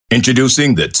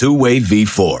Introducing the Two-Way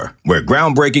V4, where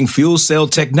groundbreaking fuel cell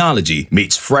technology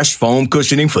meets fresh foam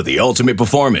cushioning for the ultimate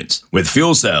performance. With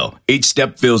Fuel Cell, each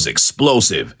step feels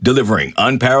explosive, delivering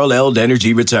unparalleled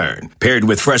energy return. Paired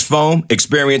with fresh foam,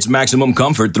 experience maximum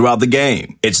comfort throughout the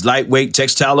game. Its lightweight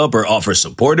textile upper offers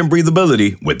support and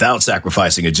breathability without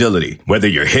sacrificing agility. Whether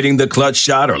you're hitting the clutch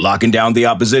shot or locking down the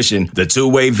opposition, the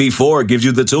Two-Way V4 gives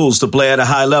you the tools to play at a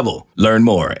high level. Learn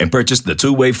more and purchase the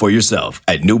Two-Way for yourself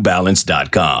at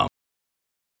newbalance.com.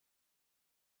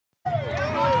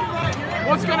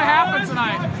 What's going to happen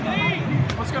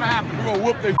tonight? What's going to happen? We're going to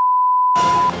whoop their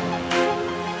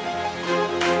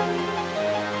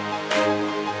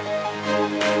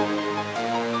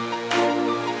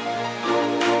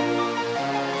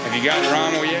Have you got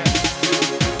Rommel yet?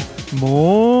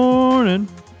 Morning,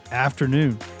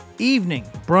 afternoon, evening,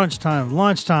 brunch time,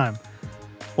 lunchtime.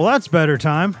 Well, that's better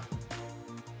time.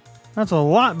 That's a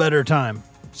lot better time,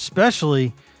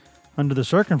 especially under the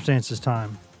circumstances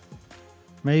time.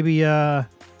 Maybe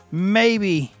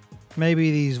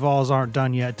these Vols aren't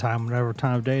done yet time, whatever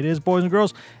time of day it is, boys and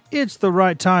girls. It's the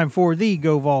right time for the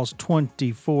Go Vols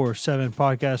 24/7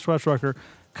 podcast. Wes Rucker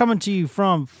coming to you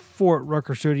from Fort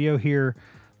Rucker Studio here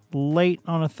late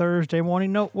on a Thursday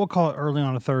morning. No, we'll call it early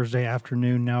on a Thursday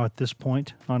afternoon now at this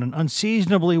point on an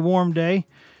unseasonably warm day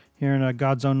here in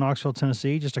God's own Knoxville,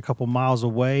 Tennessee, just a couple miles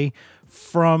away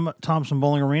from Thompson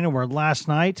Bowling Arena, where last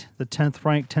night the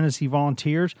 10th-ranked Tennessee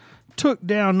Volunteers took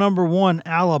down number 1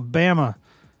 Alabama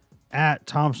at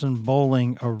Thompson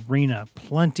Bowling Arena.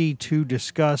 Plenty to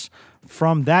discuss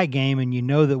from that game, and you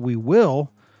know that we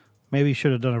will. Maybe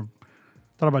should have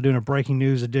thought about doing a breaking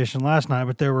news edition last night,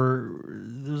 but there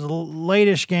was a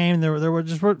late-ish game. There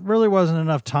really wasn't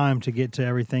enough time to get to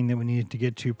everything that we needed to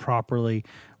get to properly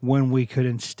when we could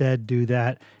instead do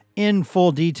that in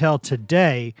full detail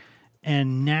today.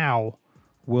 And now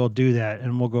we'll do that,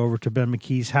 and we'll go over to Ben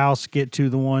McKee's house, get to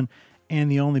the one and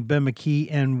the only Ben McKee,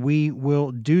 and we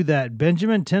will do that.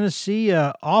 Benjamin, Tennessee,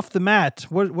 off the mat.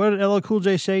 What did LL Cool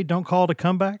J say? Don't call it a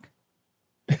comeback?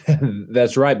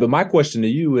 That's right. But my question to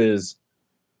you is,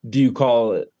 do you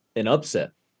call it an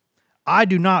upset? I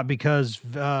do not, because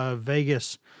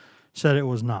Vegas said it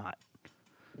was not.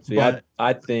 See,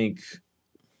 I think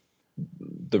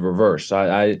the reverse.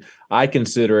 I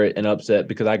consider it an upset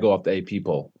because I go off the AP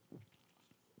poll.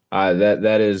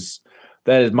 That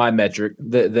is my metric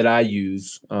that I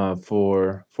use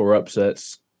for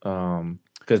upsets,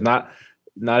 because not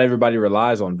everybody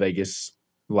relies on Vegas.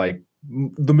 Like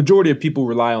the majority of people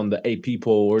rely on the AP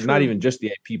poll, or not even just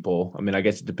the AP poll. I mean, I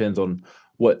guess it depends on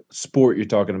what sport you're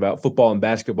talking about. Football and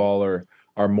basketball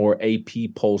are more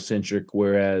AP poll centric,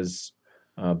 whereas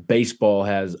baseball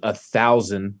has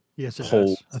 1,000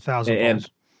 polls. 1,000 and polls.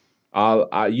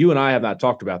 You and I have not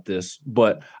talked about this,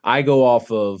 but I go off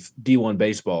of D1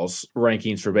 Baseball's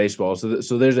rankings for baseball.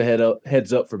 So there's a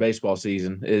heads up for baseball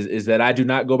season is that I do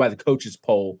not go by the coaches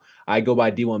poll. I go by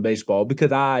D1 Baseball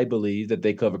because I believe that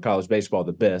they cover college baseball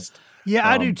the best. Yeah,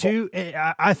 I do too.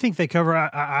 I think they cover.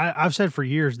 I've said for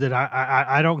years that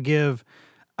I don't give.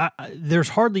 There's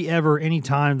hardly ever any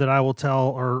time that I will tell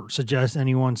or suggest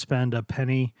anyone spend a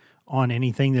penny on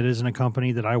anything that isn't a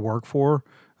company that I work for.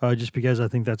 Just because I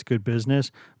think that's good business.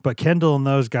 But Kendall and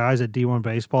those guys at D1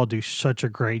 Baseball do such a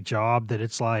great job that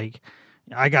it's like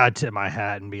I got to tip my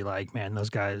hat and be like, man,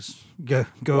 those guys go.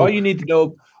 All you need to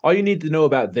know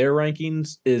about their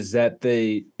rankings is that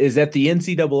the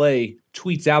NCAA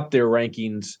tweets out their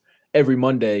rankings every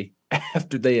Monday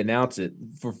after they announce it.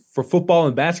 For football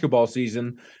and basketball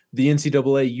season, the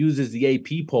NCAA uses the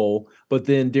AP poll, but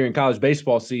then during college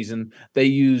baseball season, they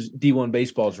use D1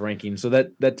 Baseball's ranking. So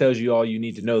that tells you all you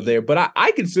need to know there. But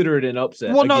I consider it an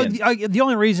upset. Well, no, the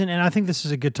only reason, and I think this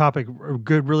is a good topic, a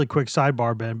good, really quick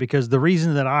sidebar, Ben, because the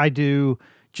reason that I do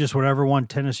just whatever one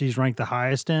Tennessee's ranked the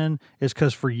highest in is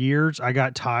because for years I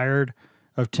got tired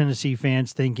of Tennessee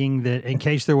fans thinking that in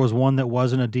case there was one that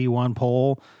wasn't a D1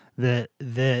 poll, that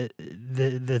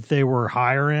they were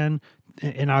higher in.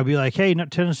 And I'd be like, hey,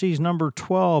 Tennessee's number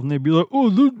 12. And they'd be like,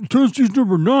 oh, Tennessee's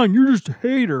number 9. You're just a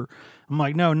hater. I'm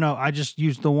like, no, I just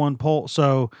used the one poll.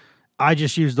 So I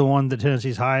just used the one that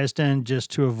Tennessee's highest in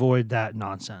just to avoid that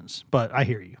nonsense. But I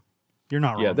hear you. You're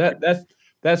not wrong. Yeah,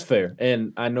 that's fair.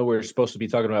 And I know we're supposed to be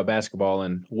talking about basketball,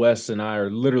 and Wes and I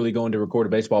are literally going to record a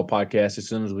baseball podcast as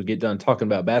soon as we get done talking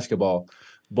about basketball.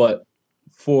 But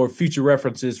for future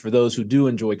references, for those who do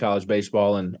enjoy college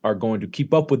baseball and are going to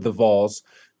keep up with the Vols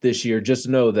this year, just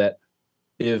know that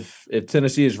if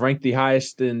Tennessee is ranked the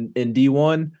highest in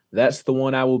D1, that's the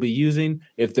one I will be using.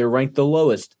 If they're ranked the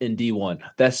lowest in D1,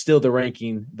 that's still the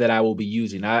ranking that I will be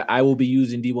using. I will be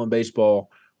using D1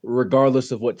 Baseball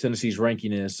regardless of what Tennessee's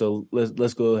ranking is. So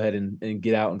let's go ahead and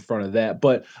get out in front of that.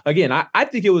 But again, I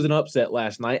think it was an upset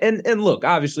last night. And look,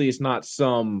 obviously it's not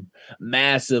some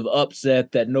massive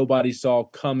upset that nobody saw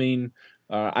coming.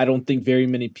 I don't think very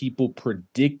many people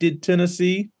predicted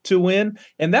Tennessee to win.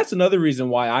 And that's another reason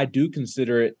why I do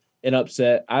consider it an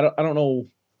upset. I don't know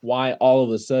why all of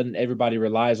a sudden everybody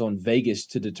relies on Vegas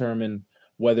to determine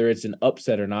whether it's an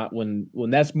upset or not, when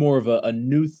that's more of a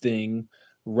new thing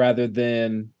rather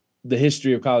than the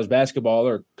history of college basketball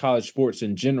or college sports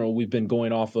in general. We've been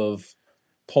going off of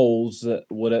polls,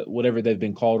 whatever they've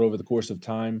been called over the course of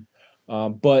time.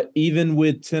 But even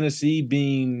with Tennessee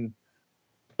being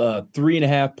a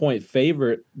 3.5-point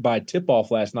favorite by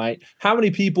tip-off last night, how many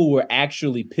people were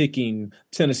actually picking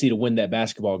Tennessee to win that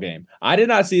basketball game? I did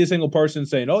not see a single person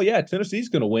saying, oh, yeah, Tennessee's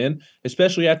going to win,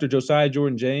 especially after Josiah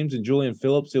Jordan-James and Julian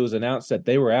Phillips. It was announced that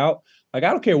they were out. Like,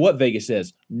 I don't care what Vegas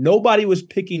says. Nobody was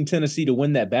picking Tennessee to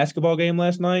win that basketball game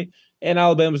last night, and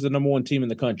Alabama's the number one team in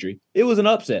the country. It was an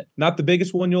upset. Not the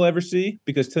biggest one you'll ever see,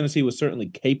 because Tennessee was certainly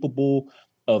capable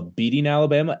of beating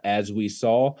Alabama, as we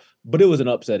saw, but it was an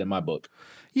upset in my book.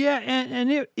 Yeah,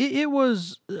 and it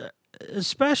was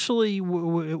especially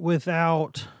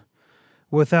without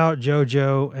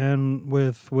JoJo and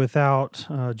without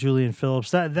Julian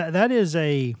Phillips. That is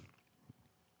a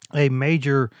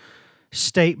major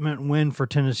statement win for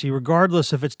Tennessee,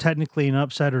 regardless if it's technically an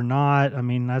upset or not. I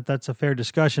mean, that's a fair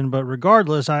discussion, but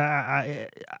regardless,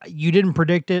 you didn't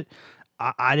predict it.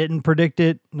 I didn't predict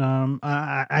it.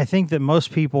 I think that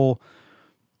most people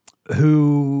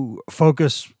who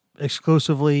focus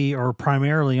exclusively or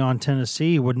primarily on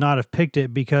Tennessee would not have picked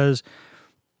it, because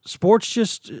sports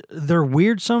they're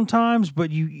weird sometimes.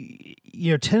 But you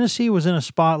know, Tennessee was in a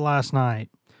spot last night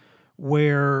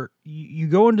where you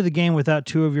go into the game without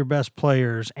two of your best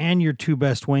players and your two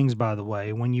best wings, by the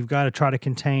way, when you've got to try to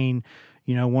contain,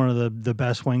 you know, one of the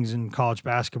best wings in college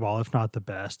basketball, if not the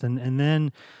best. And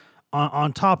then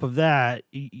on top of that,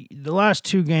 the last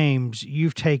two games,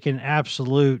 you've taken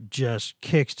absolute just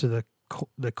kicks to the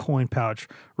coin pouch,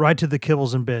 right to the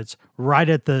kibbles and bits, right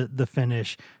at the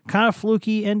finish. Kind of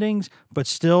fluky endings, but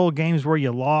still games where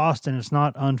you lost, and it's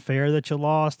not unfair that you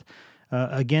lost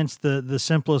against the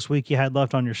simplest week you had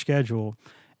left on your schedule.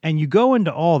 And you go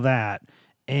into all that,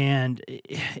 and,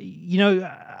 you know,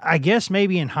 I guess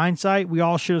maybe in hindsight, we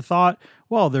all should have thought,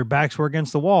 well, their backs were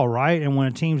against the wall, right? And when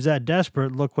a team's that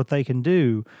desperate, look what they can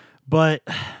do. But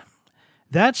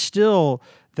that's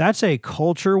a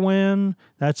culture win.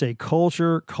 That's a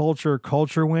culture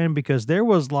win, because there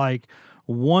was like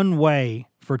one way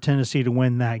for Tennessee to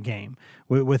win that game.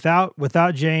 Without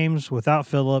James, without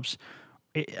Phillips,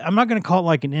 I'm not going to call it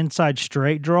like an inside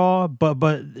straight draw,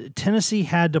 but Tennessee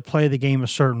had to play the game a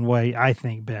certain way, I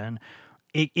think, Ben.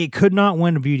 It could not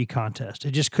win a beauty contest.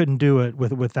 It just couldn't do it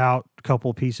without a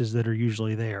couple pieces that are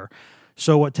usually there.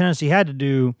 So what Tennessee had to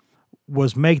do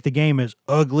was make the game as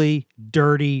ugly,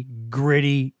 dirty,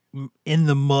 gritty, in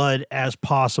the mud as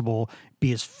possible,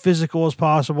 be as physical as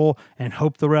possible, and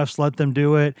hope the refs let them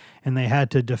do it. And they had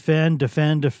to defend.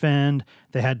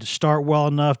 They had to start well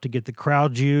enough to get the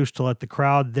crowd juice, to let the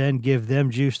crowd then give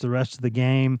them juice the rest of the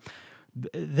game.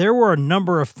 There were a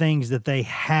number of things that they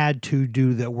had to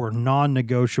do that were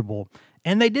non-negotiable,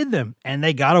 and they did them, and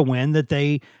they got a win that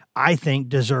they, I think,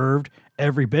 deserved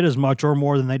every bit as much or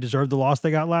more than they deserved the loss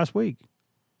they got last week.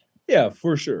 Yeah,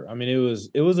 for sure. I mean,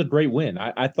 it was a great win.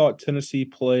 I thought Tennessee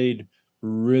played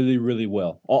really, really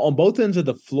well on both ends of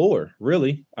the floor,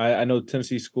 really. I know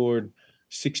Tennessee scored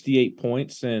 68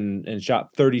 points and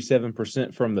shot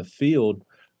 37% from the field,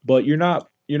 but you're not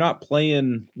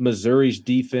playing Missouri's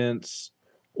defense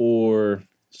or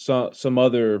some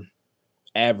other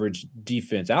average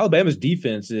defense. Alabama's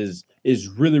defense is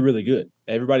really, really good.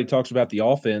 Everybody talks about the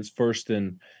offense first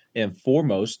and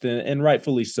foremost, and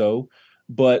rightfully so.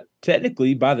 But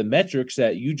technically, by the metrics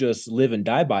that you just live and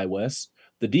die by, Wes,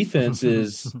 the defense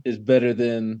is better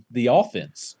than the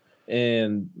offense.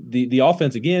 And the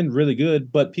offense, again, really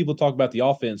good, but people talk about the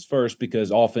offense first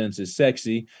because offense is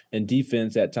sexy and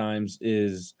defense at times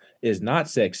is not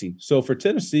sexy. So for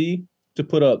Tennessee to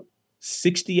put up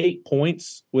 68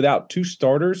 points without two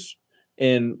starters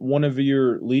and one of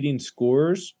your leading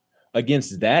scorers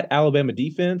against that Alabama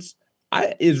defense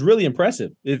is really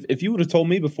impressive. If you would have told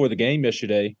me before the game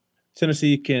yesterday,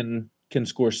 Tennessee can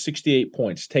score 68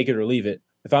 points, take it or leave it.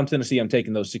 If I'm Tennessee, I'm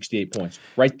taking those 68 points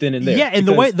right then and there. Yeah, and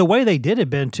the way they did it,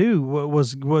 Ben, too,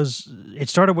 was it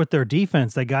started with their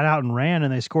defense. They got out and ran,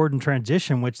 and they scored in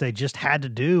transition, which they just had to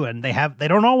do, and they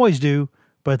don't always do,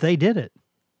 but they did it.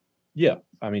 Yeah,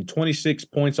 I mean, 26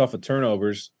 points off of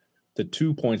turnovers to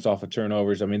 2 points off of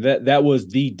turnovers. I mean, that was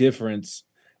the difference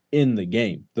in the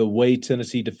game. The way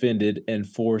Tennessee defended and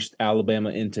forced Alabama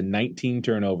into 19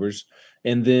 turnovers.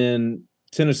 And then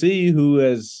Tennessee, who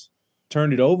has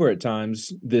turned it over at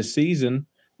times this season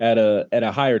at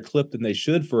a higher clip than they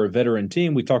should for a veteran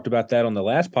team. We talked about that on the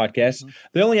last podcast.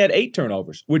 They only had 8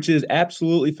 turnovers, which is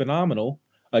absolutely phenomenal.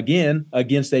 Again,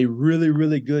 against a really,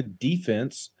 really good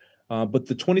defense. But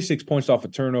the 26 points off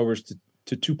of turnovers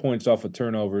to 2 points off of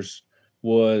turnovers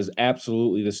was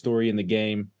absolutely the story in the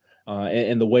game,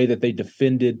 and the way that they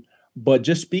defended. But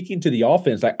just speaking to the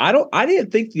offense, like I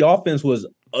didn't think the offense was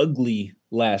ugly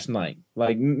last night.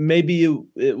 Like maybe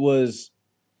it was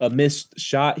a missed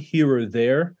shot here or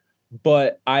there,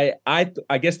 but I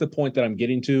guess the point that I'm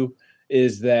getting to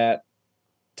is that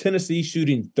Tennessee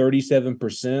shooting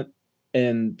 37%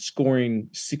 and scoring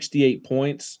 68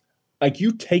 points, like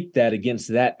you take that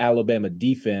against that Alabama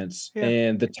defense. Yeah.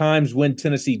 And the times when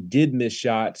Tennessee did miss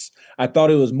shots, I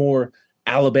thought it was more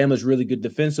Alabama's really good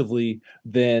defensively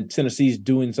than Tennessee's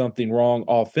doing something wrong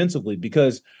offensively,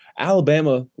 because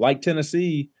Alabama, like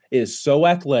Tennessee, is so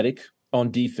athletic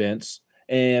on defense.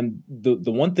 And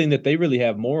the one thing that they really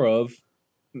have more of,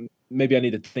 maybe I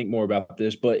need to think more about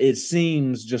this, but it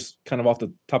seems just kind of off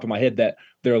the top of my head that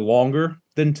they're longer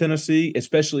than Tennessee,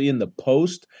 especially in the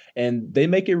post, and they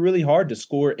make it really hard to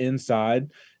score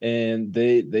inside, and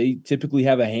they typically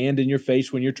have a hand in your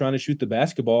face when you're trying to shoot the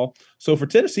basketball. So for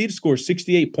Tennessee to score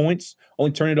 68 points,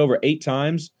 only turn it over 8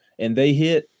 times, and they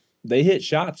hit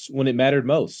shots when it mattered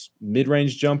most.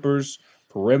 Mid-range jumpers,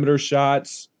 perimeter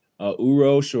shots,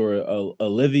 Urosh or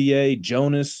Olivier,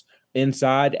 Jonas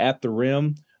inside at the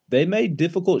rim. They made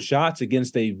difficult shots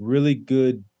against a really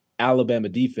good Alabama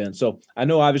defense. So I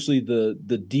know obviously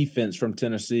the defense from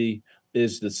Tennessee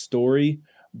is the story,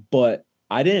 but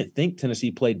I didn't think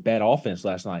Tennessee played bad offense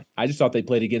last night. I just thought they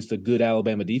played against a good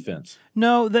Alabama defense.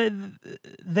 No,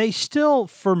 they still,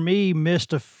 for me,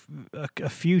 missed a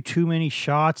few too many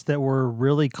shots that were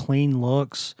really clean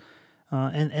looks,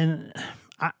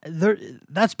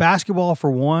 that's basketball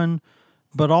for one,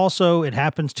 but also it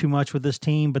happens too much with this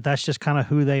team. But that's just kind of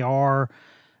who they are.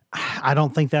 I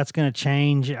don't think that's going to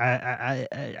change.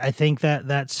 I think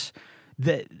that's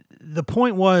the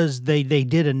point was they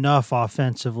did enough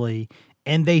offensively,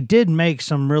 and they did make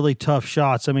some really tough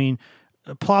shots. I mean,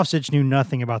 Plavsic knew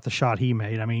nothing about the shot he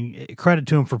made. I mean, credit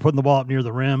to him for putting the ball up near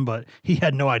the rim, but he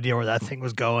had no idea where that thing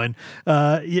was going.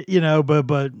 But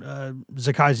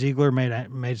Zakai Ziegler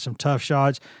made some tough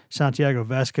shots. Santiago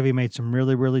Vescovi made some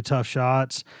really, really tough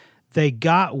shots. They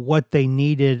got what they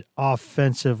needed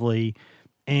offensively,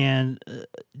 and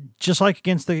just like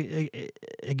against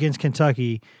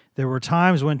Kentucky, there were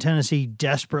times when Tennessee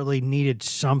desperately needed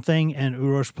something, and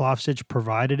Uroš Plavsic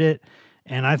provided it.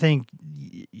 And I think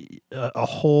a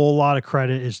whole lot of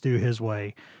credit is due his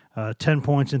way. 10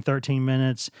 points in 13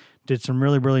 minutes, did some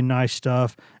really, really nice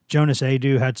stuff. Jonas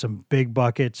Aidoo had some big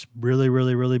buckets, really,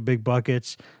 really, really big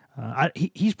buckets.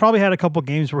 He's probably had a couple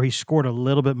games where he scored a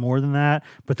little bit more than that,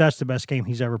 but that's the best game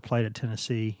he's ever played at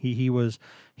Tennessee. He was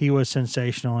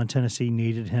sensational, and Tennessee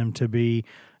needed him to be.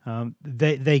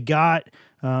 They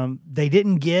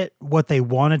didn't get what they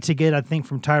wanted to get, I think,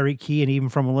 from Tyreke Key and even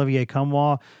from Olivier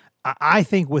Nkamhoua. I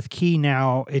think with Key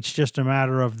now, it's just a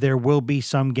matter of there will be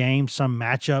some games, some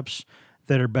matchups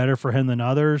that are better for him than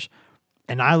others.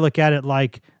 And I look at it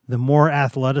like the more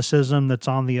athleticism that's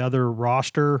on the other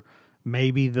roster,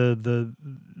 maybe the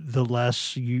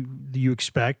less you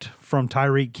expect from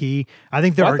Tyreke Key. I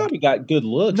think I thought he got good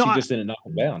looks. No, he just didn't knock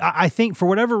him down. I think for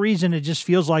whatever reason, it just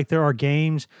feels like there are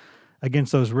games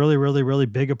against those really, really, really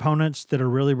big opponents that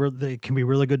are that can be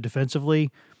really good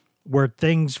defensively, where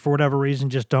things, for whatever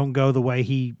reason, just don't go the way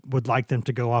he would like them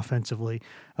to go offensively.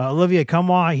 Olivier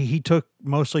Nkamhoua, he took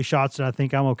mostly shots that I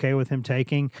think I'm okay with him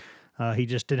taking. He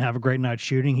just didn't have a great night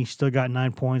shooting. He still got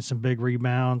 9 points, some big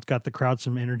rebounds, got the crowd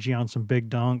some energy on some big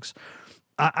dunks.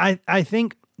 I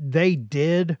think they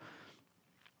did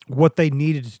what they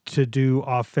needed to do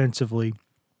offensively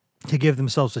to give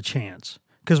themselves a chance.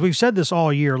 Because we've said this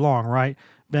all year long, right,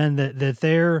 Ben,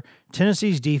 that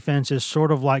Tennessee's defense is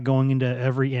sort of like going into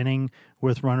every inning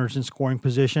with runners in scoring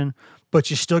position, but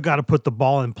you still got to put the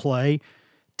ball in play.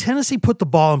 Tennessee put the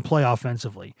ball in play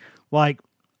offensively. Like,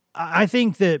 I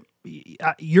think that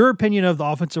your opinion of the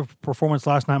offensive performance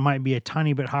last night might be a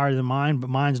tiny bit higher than mine, but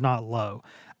mine's not low.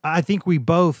 I think we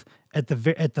both, at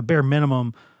the bare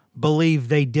minimum, believe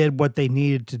they did what they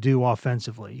needed to do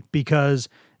offensively, because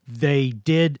they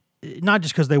did, not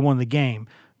just because they won the game,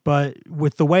 but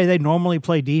with the way they normally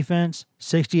play defense,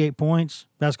 68 points,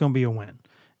 that's going to be a win.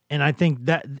 And I think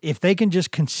that if they can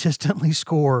just consistently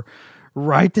score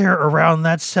right there around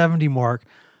that 70 mark,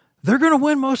 they're going to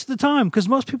win most of the time because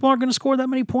most people aren't going to score that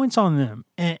many points on them.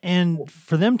 And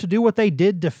for them to do what they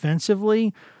did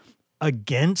defensively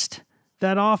against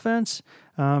that offense,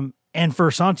 and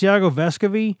for Santiago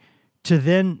Vescovi to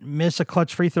then miss a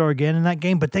clutch free throw again in that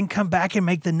game, but then come back and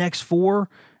make the next 4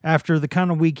 after the kind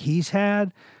of week he's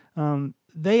had,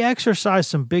 they exercised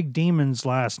some big demons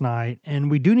last night. And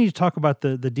we do need to talk about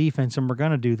the defense, and we're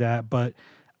going to do that. But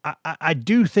I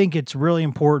do think it's really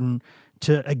important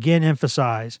to, again,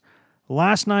 emphasize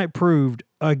last night proved,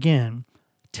 again,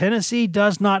 Tennessee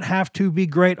does not have to be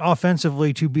great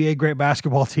offensively to be a great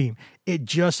basketball team. It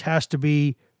just has to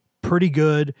be pretty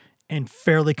good and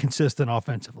fairly consistent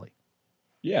offensively.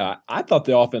 Yeah, I thought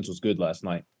the offense was good last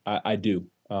night. I do,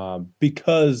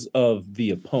 because of the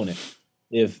opponent.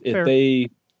 If they,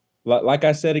 like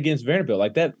I said against Vanderbilt,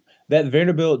 like that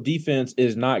Vanderbilt defense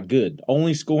is not good.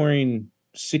 Only scoring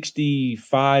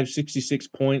 65, 66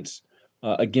 points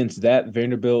against that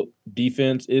Vanderbilt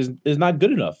defense is not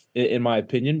good enough, in my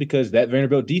opinion, because that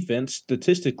Vanderbilt defense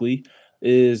statistically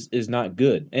is not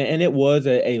good. And it was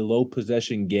a low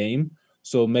possession game.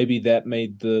 So maybe that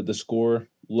made the score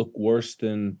look worse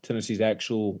than Tennessee's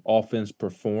actual offense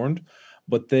performed.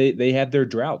 But they had their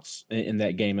droughts in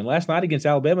that game. And last night against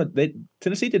Alabama,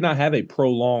 Tennessee did not have a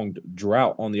prolonged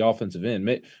drought on the offensive end.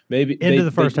 Maybe into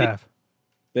the first half.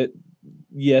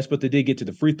 Yes, but they did get to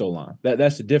the free throw line.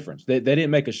 That's the difference. They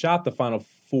didn't make a shot the final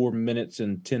 4 minutes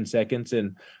and 10 seconds.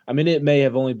 And, I mean, it may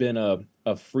have only been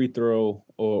a free throw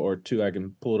or 2. I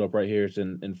can pull it up right here. It's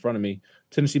in front of me.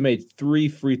 Tennessee made 3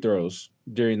 free throws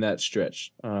during that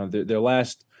stretch. Their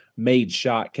last made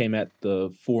shot came at the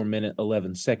 4-minute,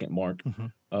 11-second mark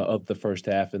of the first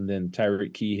half. And then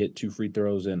Tyreek Key hit 2 free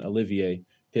throws, and Olivier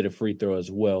hit a free throw as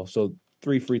well. So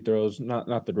 3 free throws,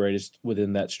 not the greatest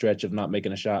within that stretch of not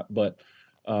making a shot. But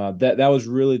that was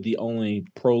really the only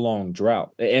prolonged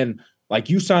drought. And, like,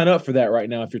 you sign up for that right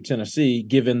now if you're Tennessee,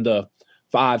 given the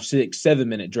 5, 6,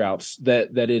 7-minute droughts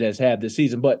that it has had this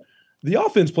season. But the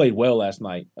offense played well last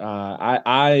night.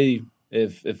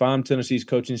 If I'm Tennessee's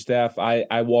coaching staff,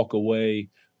 I walk away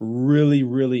really,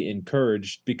 really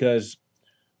encouraged, because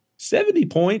 70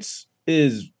 points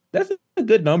that's a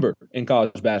good number in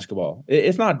college basketball.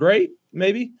 It's not great,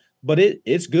 maybe, but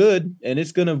it's good, and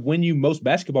it's going to win you most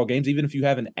basketball games, even if you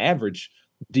have an average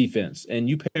defense. And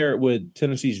you pair it with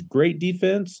Tennessee's great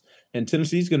defense, and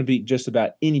Tennessee's going to beat just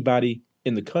about anybody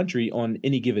in the country on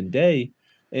any given day.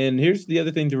 And here's the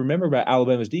other thing to remember about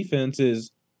Alabama's defense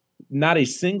is not a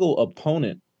single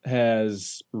opponent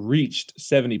has reached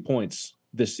 70 points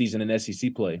this season in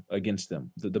SEC play against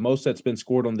them. The most that's been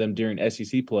scored on them during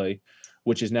SEC play,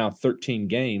 which is now 13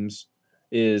 games,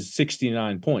 is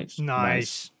 69 points.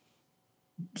 Nice.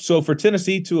 So for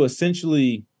Tennessee to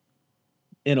essentially,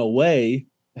 in a way,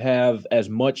 have as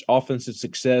much offensive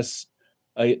success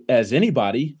as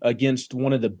anybody against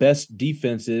one of the best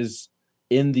defenses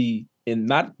in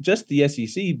not just the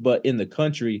SEC, but in the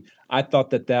country, I thought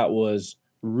that was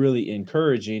really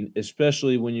encouraging,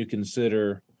 especially when you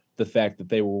consider the fact that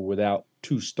they were without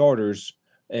 2 starters.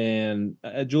 And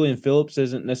Julian Phillips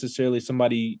isn't necessarily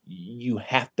somebody you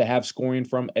have to have scoring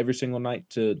from every single night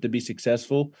to be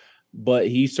successful, but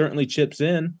he certainly chips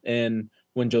in. And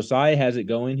when Josiah has it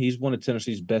going, he's one of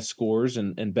Tennessee's best scorers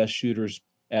and best shooters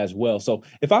as well. So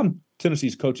if I'm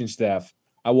Tennessee's coaching staff,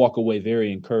 I walk away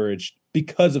very encouraged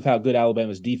because of how good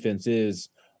Alabama's defense is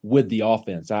with the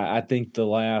offense. I think the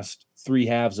last 3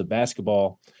 halves of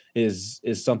basketball is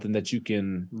something that you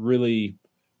can really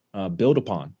build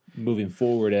upon moving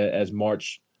forward as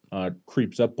March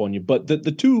creeps up on you. But the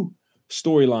 2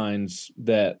 storylines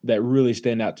that really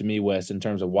stand out to me, Wes, in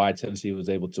terms of why Tennessee was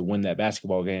able to win that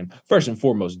basketball game, first and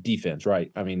foremost, defense,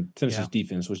 right? I mean, Tennessee's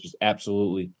defense was just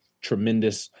absolutely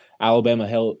tremendous. Alabama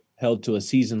held to a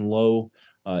season low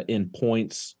in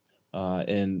points,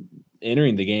 and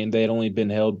entering the game, they had only been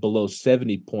held below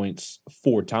 70 points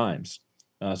 4 times.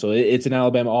 So it's an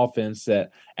Alabama offense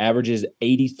that averages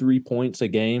 83 points a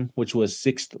game, which was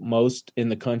 6th most in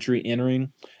the country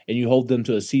entering, and you hold them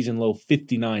to a season low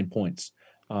 59 points.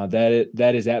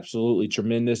 That is absolutely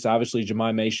tremendous. Obviously,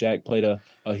 Jemai Mashack played a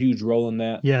huge role in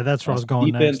that. Yeah, that's where I was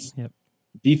going next. Yep.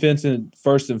 Defense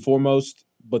first and foremost,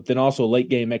 but then also late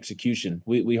game execution.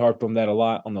 We harped on that a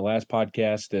lot on the last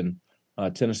podcast, and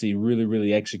Tennessee really,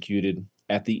 really executed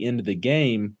at the end of the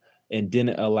game and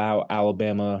didn't allow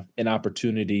Alabama an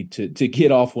opportunity to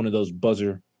get off one of those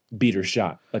buzzer beater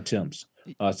shot attempts.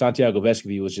 Santiago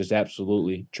Vescovi was just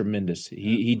absolutely tremendous.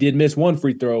 He did miss 1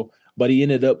 free throw, but he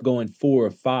ended up going 4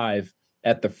 of 5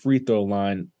 at the free throw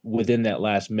line within that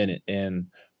last minute, and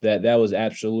that was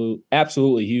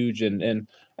absolutely huge. And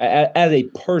as a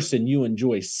person, you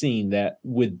enjoy seeing that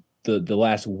with the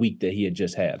last week that he had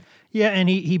just had. Yeah, and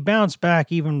he bounced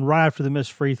back even right after the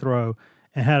missed free throw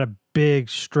and had a big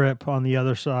strip on the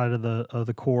other side of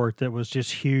the court that was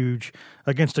just huge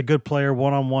against a good player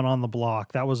one-on-one on the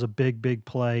block. That was a big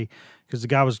play because the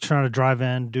guy was trying to drive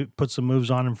in, put some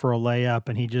moves on him for a layup,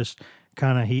 and he just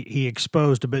kind of he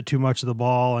exposed a bit too much of the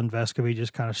ball, and Vescovi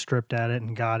just kind of stripped at it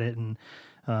and got it, and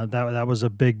that was a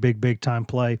big time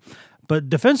play. But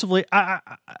defensively,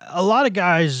 a lot of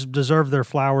guys deserve their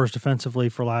flowers defensively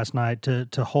for last night.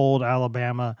 To hold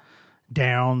Alabama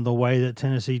down the way that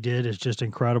Tennessee did is just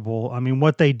incredible. I mean,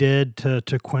 what they did to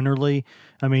Quinterly,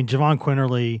 I mean, Javon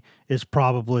Quinterly is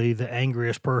probably the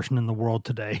angriest person in the world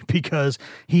today because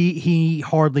he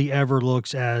hardly ever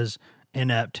looks as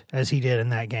inept as he did in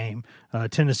that game.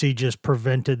 Tennessee just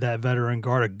prevented that veteran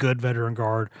guard, a good veteran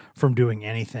guard, from doing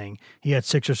anything. He had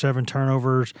 6 or 7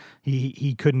 turnovers.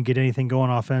 He couldn't get anything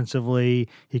going offensively.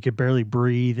 He could barely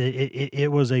breathe.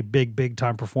 It was a big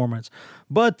time performance.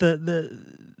 But the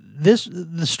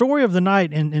story of the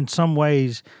night in some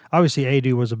ways, obviously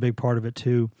Adu was a big part of it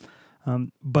too.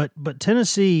 But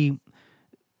Tennessee's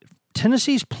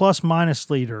plus minus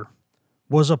leader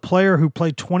was a player who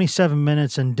played 27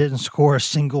 minutes and didn't score a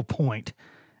single point.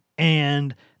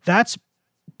 And that's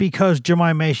because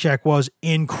Jahmai Mashack was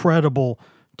incredible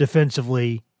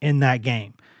defensively in that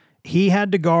game. He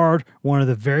had to guard one of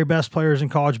the very best players in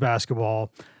college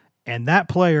basketball, and that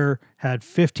player had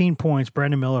 15 points.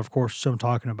 Brandon Miller, of course, who I'm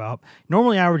talking about,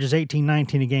 normally averages 18,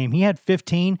 19 a game. He had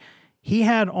 15. He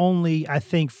had only, I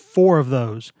think, 4 of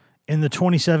those in the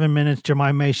 27 minutes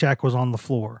Jahmai Mashack was on the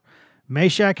floor.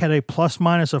 Mashack had a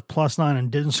plus-minus of +9 and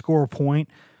didn't score a point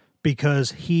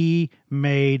because he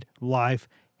made life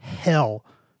hell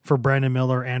for Brandon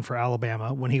Miller and for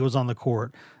Alabama when he was on the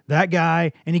court. That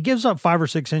guy, and he gives up 5 or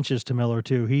 6 inches to Miller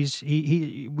too.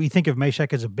 We think of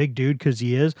Mashack as a big dude because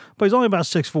he is, but he's only about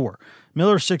 6'4".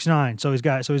 Miller's 6'9", so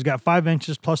he's got 5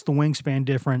 inches plus the wingspan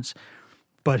difference.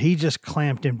 But he just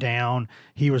clamped him down.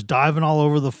 He was diving all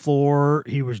over the floor.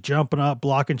 He was jumping up,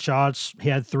 blocking shots. He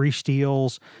had 3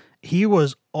 steals. He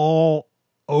was all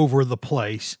over the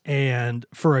place. And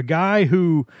for a guy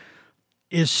who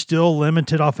is still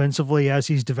limited offensively as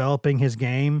he's developing his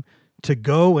game, to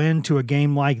go into a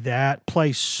game like that,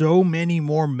 play so many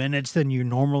more minutes than you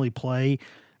normally play,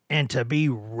 and to be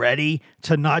ready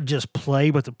to not just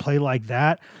play, but to play like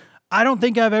that, I don't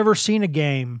think I've ever seen a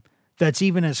game that's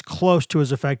even as close to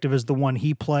as effective as the one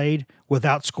he played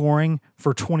without scoring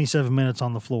for 27 minutes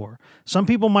on the floor. Some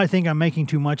people might think I'm making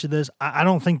too much of this. I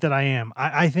don't think that I am.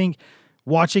 I think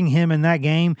watching him in that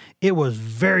game, it was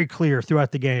very clear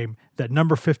throughout the game that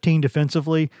number 15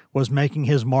 defensively was making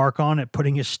his mark on it,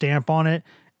 putting his stamp on it,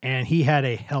 and he had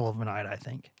a hell of a night, I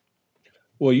think.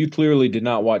 Well, you clearly did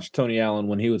not watch Tony Allen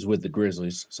when he was with the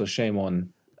Grizzlies, so shame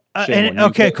on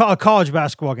a college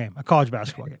basketball game.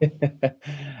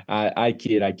 I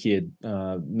kid.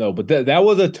 No, but that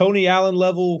was a Tony Allen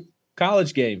level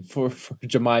college game for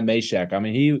Jahmai Mashack. I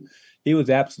mean, he was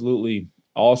absolutely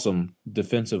awesome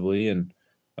defensively, and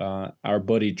our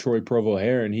buddy Troy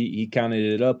Provo-Heron, he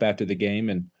counted it up after the game,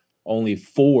 and only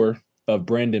 4 of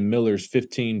Brandon Miller's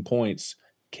 15 points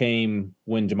came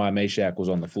when Jahmai Mashack was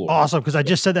on the floor. Awesome, because I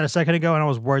just said that a second ago, and I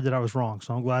was worried that I was wrong.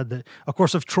 So I'm glad that, of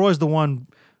course, if Troy's the one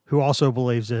who also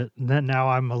believes it, then now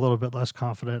I'm a little bit less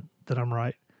confident that I'm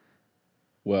right.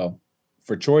 Well,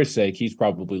 for Troy's sake, he's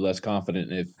probably less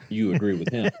confident if you agree with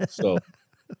him. So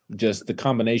just the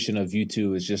combination of you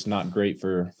two is just not great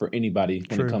for anybody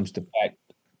when it comes to fact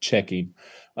checking.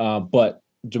 But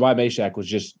Jahmai Mashack was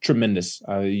just tremendous.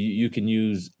 You can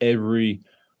use every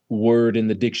word in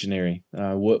the dictionary.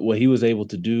 What he was able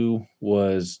to do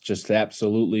was just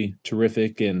absolutely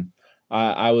terrific. And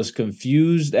I was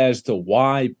confused as to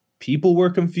why people were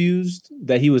confused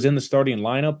that he was in the starting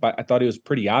lineup. I thought it was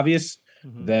pretty obvious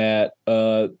that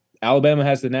Alabama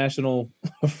has the national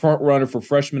front runner for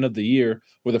freshman of the year,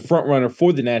 or the front runner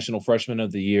for the national freshman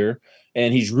of the year,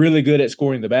 and he's really good at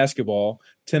scoring the basketball.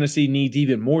 Tennessee needs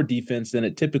even more defense than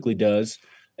it typically does,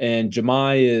 and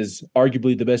Jahmai is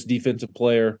arguably the best defensive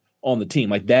player on the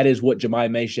team. Like, that is what Jahmai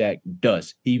Mashack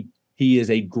does. He is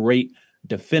a great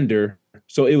defender,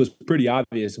 so it was pretty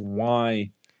obvious why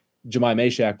Jahmai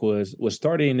Mashack was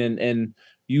starting, and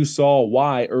you saw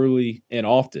why early and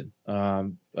often.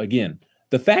 Again,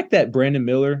 the fact that Brandon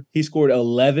Miller, he scored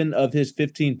 11 of his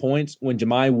 15 points when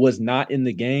Jahmai was not in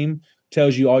the game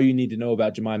tells you all you need to know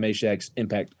about Jahmai Mashack's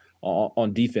impact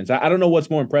on defense. I don't know what's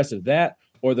more impressive, that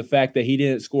or the fact that he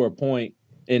didn't score a point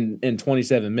in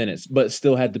 27 minutes, but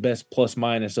still had the best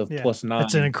plus-minus of +9.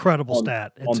 It's an incredible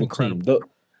stat. It's incredible.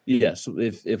 Yes,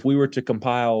 if we were to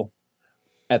compile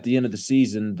at the end of the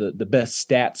season, the best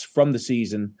stats from the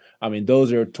season, I mean,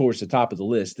 those are towards the top of the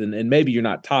list, and maybe you're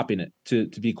not topping it, to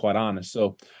be quite honest.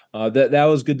 So that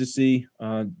was good to see.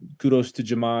 Kudos to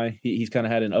Jahmai. He's kind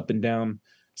of had an up and down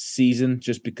season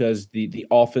just because the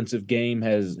offensive game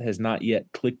has not yet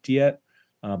clicked yet.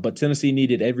 But Tennessee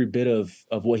needed every bit of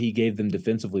what he gave them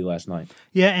defensively last night.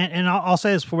 Yeah, and I'll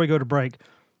say this before we go to break.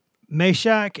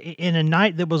 Meshack, in a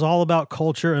night that was all about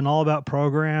culture and all about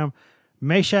program,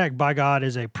 Meshack, by God,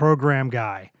 is a program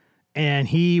guy. And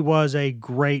he was a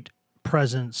great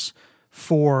presence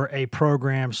for a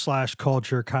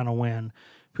program/culture kind of win.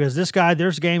 Because this guy,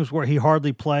 there's games where he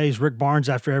hardly plays. Rick Barnes,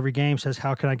 after every game, says,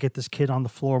 how can I get this kid on the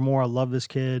floor more? I love this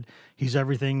kid. He's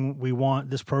everything we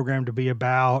want this program to be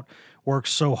about.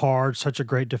 Works so hard, such a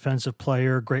great defensive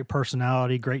player, great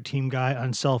personality, great team guy,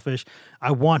 unselfish.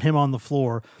 I want him on the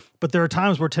floor. But there are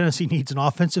times where Tennessee needs an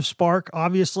offensive spark,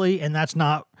 obviously, and that's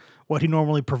not what he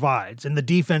normally provides. And the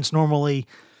defense normally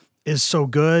is so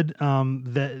good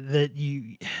that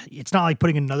it's not like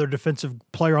putting another defensive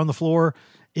player on the floor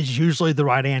is usually the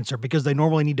right answer, because they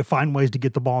normally need to find ways to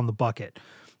get the ball in the bucket.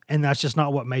 And that's just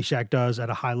not what Meshack does at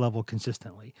a high level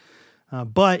consistently.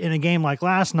 But in a game like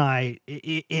last night,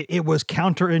 it was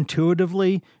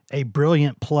counterintuitively a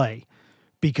brilliant play,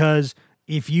 because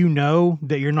if you know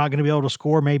that you're not going to be able to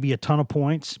score maybe a ton of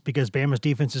points because Bama's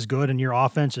defense is good and your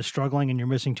offense is struggling and you're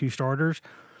missing 2 starters,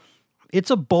 it's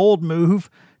a bold move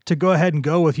to go ahead and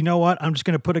go with, you know what, I'm just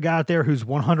going to put a guy out there who's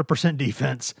 100%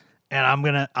 defense. And I'm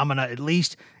gonna at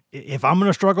least, if I'm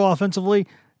gonna struggle offensively,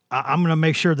 I'm gonna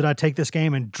make sure that I take this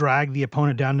game and drag the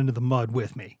opponent down into the mud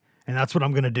with me, and that's what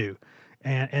I'm gonna do.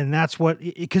 And that's what,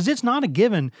 because it's not a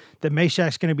given that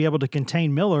Meshack's gonna be able to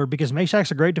contain Miller, because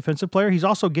Meshack's a great defensive player. He's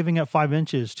also giving up 5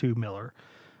 inches to Miller.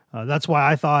 That's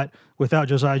why I thought without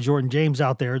Josiah Jordan-James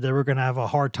out there, they were gonna have a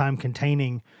hard time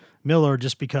containing Miller,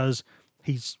 just because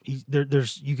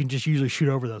there's you can just usually shoot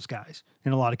over those guys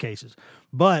in a lot of cases.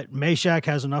 But Meshack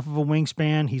has enough of a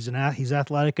wingspan. He's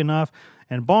athletic enough.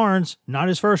 And Barnes, not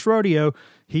his first rodeo,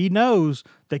 he knows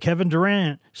that Kevin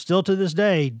Durant still to this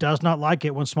day does not like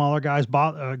it when smaller guys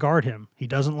guard him. He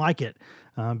doesn't like it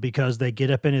because they get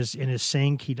up in his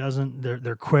sink. He doesn't.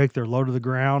 They're quick. They're low to the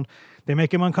ground. They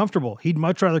make him uncomfortable. He'd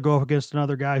much rather go up against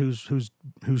another guy who's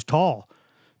tall,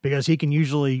 because he can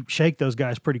usually shake those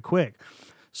guys pretty quick.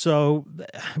 So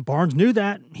Barnes knew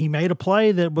that. He made a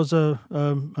play that was a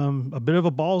bit of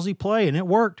a ballsy play, and it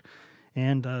worked.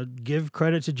 And give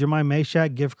credit to Jahmai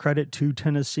Meshack, give credit to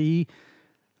Tennessee.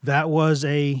 That was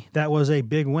a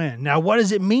big win. Now, what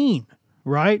does it mean,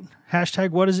 right?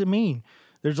 Hashtag what does it mean?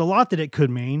 There's a lot that it could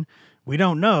mean. We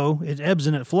don't know. It ebbs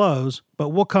and it flows. But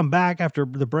we'll come back after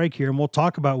the break here, and we'll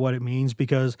talk about what it means,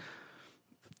 because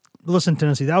listen,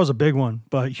 Tennessee, that was a big one,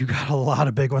 but you got a lot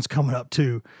of big ones coming up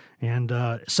too. And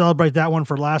celebrate that one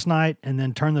for last night, and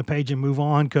then turn the page and move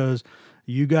on, because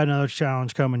you got another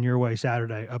challenge coming your way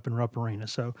Saturday up in Rupp Arena.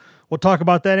 So we'll talk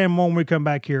about that and more when we come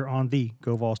back here on the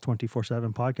Go Vols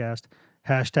 24/7 podcast.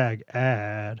 Hashtag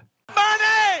ad.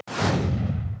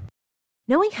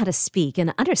 Knowing how to speak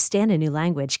and understand a new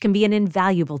language can be an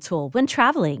invaluable tool when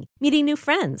traveling, meeting new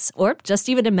friends, or just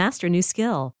even to master a new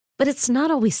skill. But it's not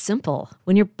always simple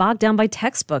when you're bogged down by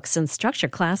textbooks and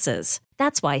structured classes.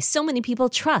 That's why so many people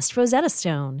trust Rosetta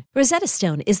Stone. Rosetta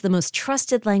Stone is the most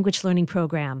trusted language learning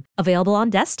program, available on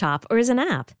desktop or as an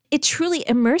app. It truly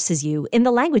immerses you in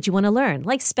the language you want to learn,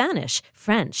 like Spanish,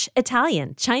 French,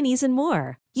 Italian, Chinese, and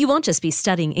more. You won't just be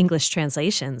studying English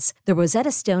translations. The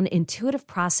Rosetta Stone intuitive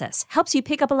process helps you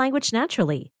pick up a language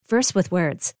naturally, first with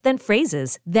words, then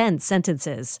phrases, then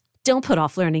sentences. Don't put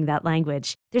off learning that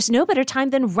language. There's no better time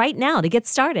than right now to get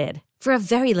started. For a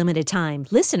very limited time,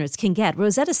 listeners can get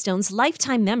Rosetta Stone's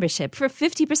lifetime membership for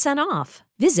 50% off.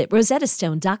 Visit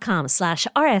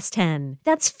rosettastone.com/rs10.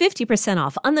 That's 50%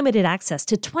 off unlimited access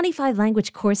to 25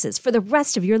 language courses for the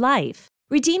rest of your life.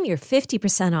 Redeem your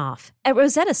 50% off at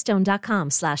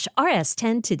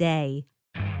rosettastone.com/rs10 today.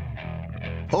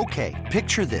 Okay,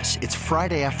 picture this. It's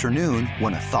Friday afternoon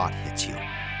when a thought hits you.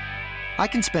 I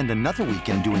can spend another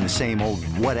weekend doing the same old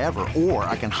whatever, or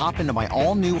I can hop into my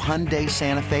all-new Hyundai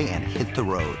Santa Fe and hit the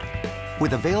road.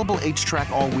 With available H-Track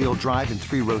all-wheel drive and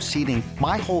 3-row seating,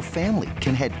 my whole family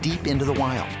can head deep into the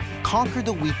wild. Conquer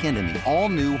the weekend in the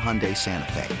all-new Hyundai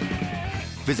Santa Fe.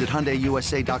 Visit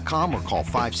HyundaiUSA.com or call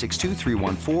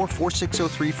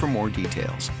 562-314-4603 for more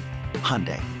details.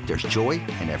 Hyundai, there's joy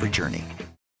in every journey.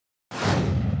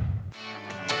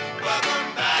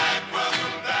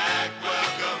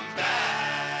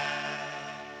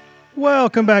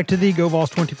 Welcome back to the Go Vols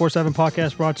 24/7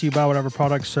 podcast, brought to you by whatever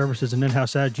products, services, and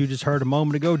in-house ads you just heard a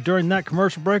moment ago. During that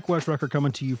commercial break, Wes Rucker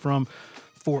coming to you from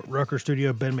Fort Rucker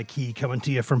studio. Ben McKee coming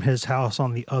to you from his house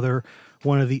on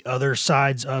one of the other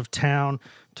sides of town,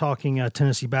 talking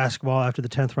Tennessee basketball after the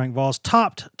 10th ranked Vols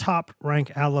top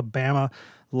ranked Alabama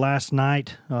last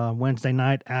night, Wednesday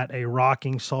night, at a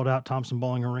rocking sold out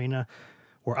Thompson-Boling Arena,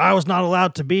 where I was not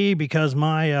allowed to be because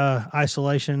my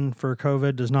isolation for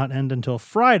COVID does not end until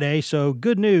Friday. So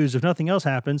good news, if nothing else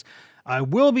happens, I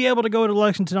will be able to go to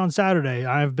Lexington on Saturday.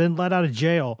 I've been let out of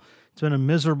jail. It's been a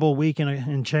miserable week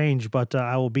and change, but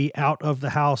I will be out of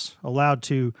the house, allowed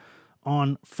to,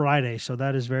 on Friday. So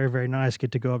that is very, very nice.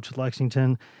 Get to go up to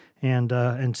Lexington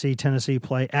and see Tennessee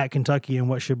play at Kentucky in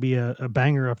what should be a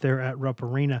banger up there at Rupp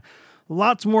Arena.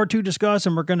 Lots more to discuss,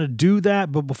 and we're going to do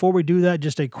that. But before we do that,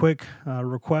 just a quick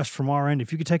request from our end.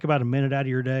 If you could take about a minute out of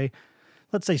your day,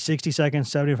 let's say 60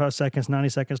 seconds, 75 seconds, 90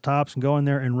 seconds tops, and go in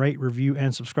there and rate, review,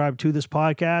 and subscribe to this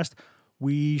podcast,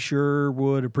 we sure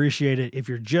would appreciate it. If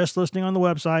you're just listening on the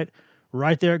website,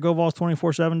 right there at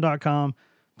GoVols247.com,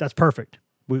 that's perfect.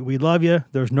 We love you.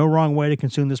 There's no wrong way to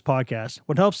consume this podcast.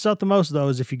 What helps us out the most, though,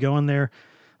 is if you go in there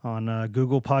on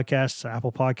Google Podcasts,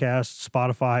 Apple Podcasts,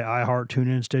 Spotify, iHeart,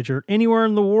 TuneIn, Stitcher, anywhere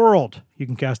in the world you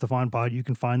can cast a Find Pod. You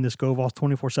can find this GoVols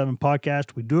 24/7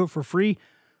 podcast. We do it for free.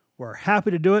 We're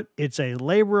happy to do it. It's a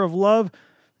labor of love.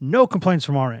 No complaints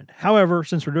from our end. However,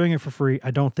 since we're doing it for free,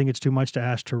 I don't think it's too much to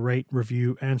ask to rate,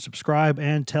 review, and subscribe,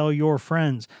 and tell your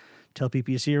friends. Tell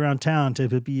people you see around town. Tell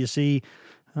people you see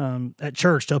at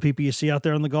church. Tell people you see out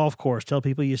there on the golf course. Tell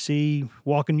people you see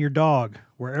walking your dog,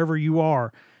 wherever you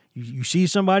are. You see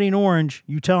somebody in orange,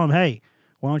 you tell them, hey,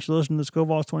 why don't you listen to this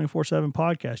GoVols 24/7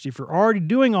 podcast? If you're already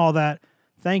doing all that,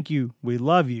 thank you. We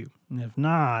love you. And if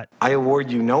not, I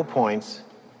award you no points,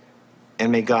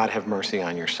 and may God have mercy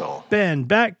on your soul. Ben,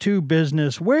 back to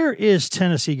business. Where is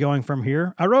Tennessee going from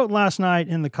here? I wrote last night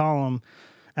in the column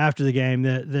after the game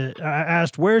that I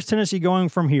asked, where's Tennessee going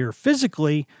from here?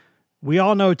 Physically, we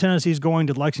all know Tennessee's going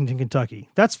to Lexington, Kentucky.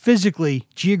 That's physically,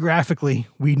 geographically,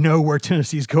 we know where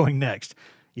Tennessee's going next.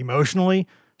 Emotionally,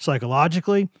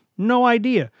 psychologically, no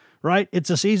idea, right? It's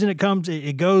a season.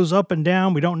 It goes up and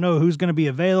down. We don't know who's going to be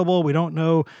available. We don't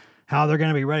know how they're going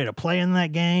to be ready to play in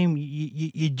that game.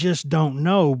 You just don't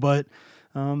know. But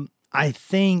I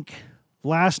think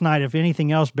last night, if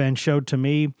anything else, Ben, showed to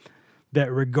me that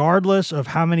regardless of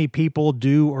how many people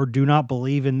do or do not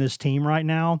believe in this team right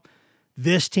now,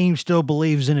 this team still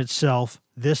believes in itself.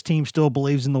 This team still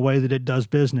believes in the way that it does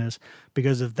business.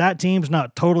 Because if that team's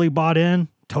not totally bought in,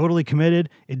 totally committed,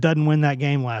 it doesn't win that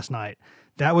game last night.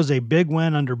 That was a big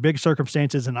win under big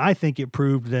circumstances, and I think it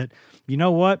proved that, you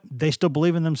know what, they still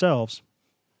believe in themselves.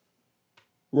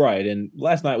 Right, and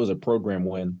last night was a program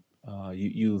win.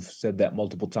 You've said that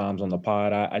multiple times on the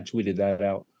pod. I tweeted that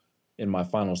out in my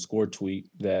final score tweet,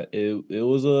 that it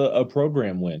was a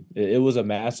program win. It was a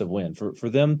massive win. For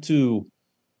them to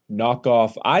knock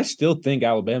off, I still think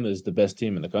Alabama is the best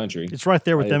team in the country. It's right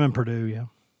there with them and Purdue, yeah.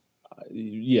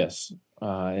 Yes.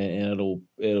 And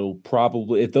it'll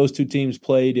probably, if those two teams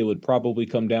played, it would probably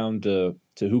come down to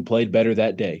who played better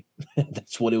that day.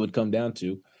 That's what it would come down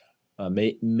to.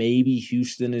 Maybe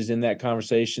Houston is in that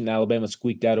conversation. Alabama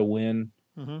squeaked out a win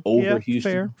over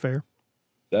Houston. Fair.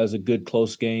 That was a good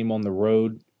close game on the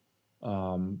road.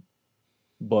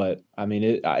 But I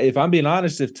mean, if I'm being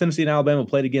honest, if Tennessee and Alabama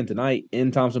played again tonight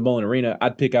in Thompson-Boling Arena,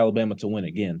 I'd pick Alabama to win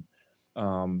again.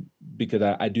 Because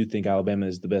I do think Alabama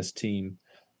is the best team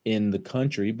in the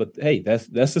country. But hey, that's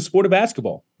the sport of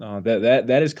basketball.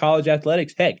 That is college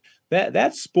athletics. Heck,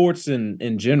 that's sports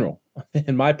in general.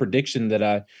 And my prediction that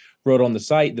I wrote on the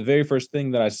site, the very first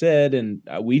thing that I said, and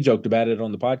we joked about it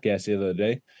on the podcast the other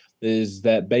day, is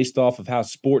that based off of how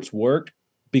sports work,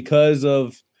 because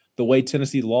of the way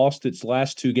Tennessee lost its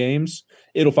last two games,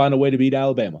 it'll find a way to beat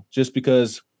Alabama just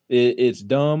because it's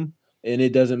dumb and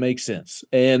it doesn't make sense.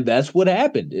 And that's what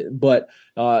happened. But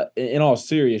in all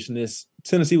seriousness,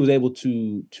 Tennessee was able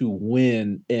to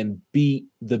win and beat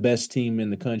the best team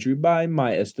in the country by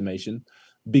my estimation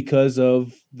because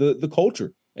of the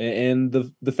culture and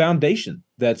the foundation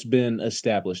that's been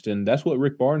established. And that's what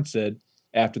Rick Barnes said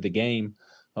after the game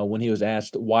when he was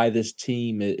asked why this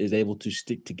team is able to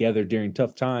stick together during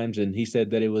tough times. And he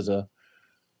said that it was a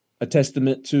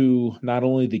testament to not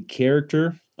only the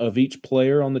character of each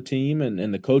player on the team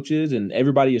and the coaches and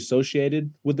everybody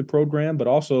associated with the program, but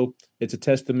also it's a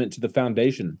testament to the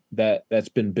foundation that's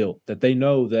been built, that they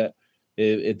know that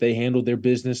if they handle their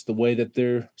business the way that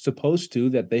they're supposed to,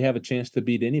 that they have a chance to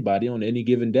beat anybody on any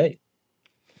given day.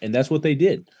 And that's what they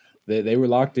did. They were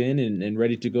locked in and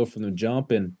ready to go from the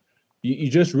jump. And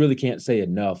you just really can't say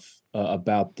enough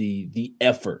about the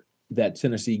effort that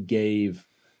Tennessee gave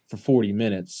for 40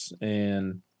 minutes.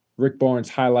 And Rick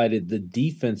Barnes highlighted the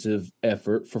defensive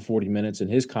effort for 40 minutes in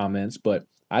his comments, but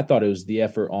I thought it was the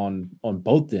effort on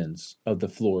both ends of the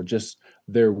floor, just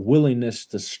their willingness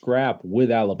to scrap with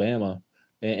Alabama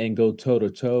and go toe to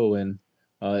toe. And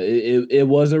it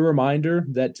was a reminder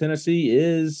that Tennessee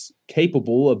is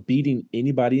capable of beating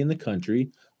anybody in the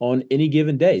country on any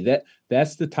given day.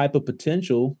 That's the type of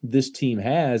potential this team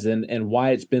has, and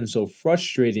why it's been so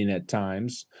frustrating at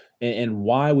times, and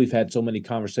why we've had so many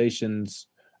conversations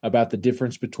about the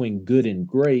difference between good and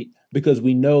great, because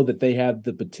we know that they have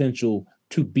the potential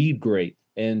to be great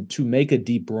and to make a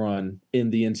deep run in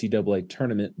the NCAA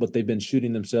tournament, but they've been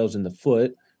shooting themselves in the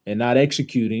foot and not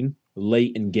executing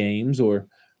late in games or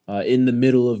in the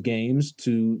middle of games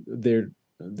to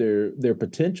their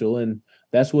potential, and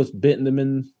that's what's bitten them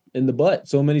in the butt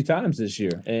so many times this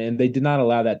year. And they did not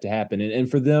allow that to happen. And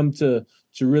for them to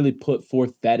really put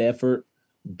forth that effort,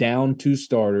 down 2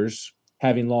 starters,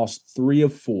 having lost 3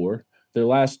 of 4, their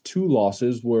last 2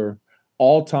 losses were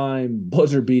all-time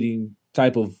buzzer-beating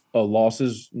type of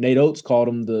losses. Nate Oates called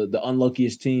them the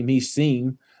unluckiest team he's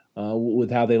seen with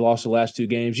how they lost the last 2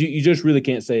 games. You just really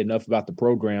can't say enough about the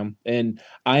program. And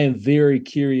I am very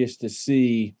curious to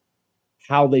see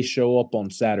how they show up on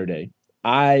Saturday.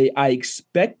 I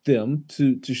expect them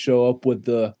to show up with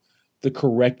the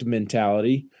correct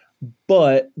mentality,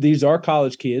 but these are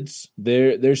college kids.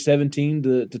 They're 17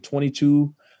 to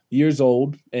 22 years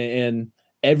old, and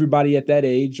everybody at that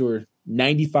age, or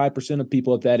 95% of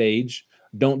people at that age,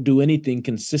 don't do anything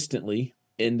consistently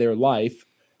in their life.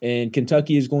 And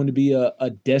Kentucky is going to be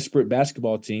a desperate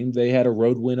basketball team. They had a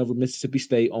road win over Mississippi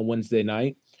State on Wednesday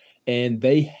night, and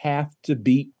they have to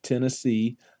beat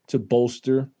Tennessee to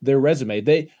bolster their resume.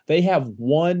 They have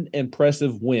one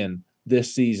impressive win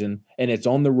this season, and it's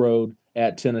on the road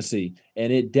at Tennessee.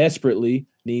 And it desperately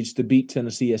needs to beat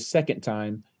Tennessee a second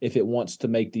time if it wants to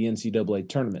make the NCAA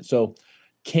tournament. So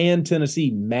can Tennessee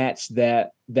match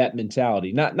that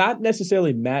mentality? Not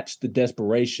necessarily match the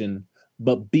desperation,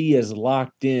 but be as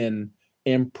locked in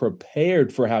and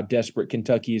prepared for how desperate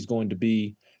Kentucky is going to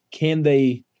be. Can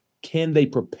they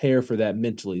prepare for that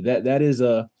mentally?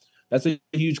 That's a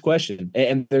huge question.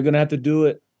 And they're going to have to do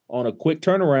it on a quick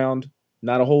turnaround,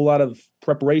 not a whole lot of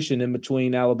preparation in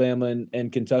between Alabama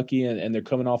and Kentucky, and they're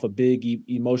coming off a big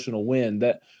emotional win.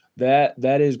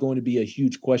 That is going to be a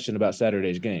huge question about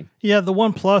Saturday's game. Yeah, the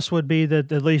one plus would be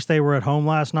that at least they were at home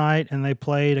last night, and they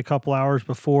played a couple hours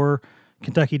before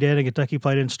Kentucky did, and Kentucky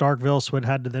played in Starkville, so it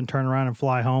had to then turn around and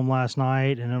fly home last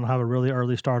night, and it'll have a really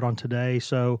early start on today.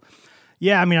 So,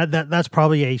 yeah, I mean, that's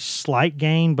probably a slight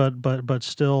gain, but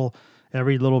still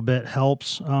every little bit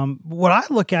helps. What I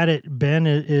look at it, Ben,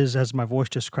 is as my voice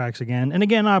just cracks again. And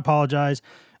again, I apologize.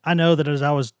 I know that as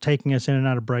I was taking us in and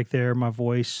out of break there, my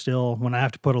voice still, when I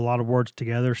have to put a lot of words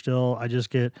together still, I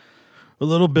just get a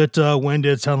little bit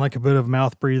winded, sound like a bit of a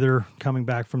mouth breather coming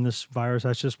back from this virus.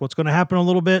 That's just what's going to happen a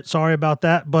little bit. Sorry about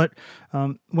that. But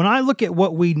when I look at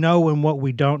what we know and what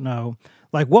we don't know,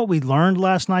 like what we learned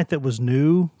last night that was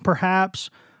new, perhaps,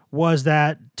 was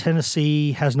that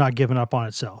Tennessee has not given up on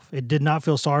itself. It did not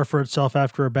feel sorry for itself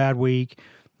after a bad week.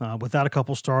 Without a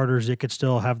couple starters, it could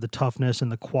still have the toughness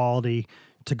and the quality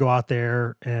to go out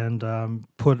there and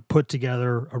put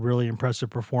together a really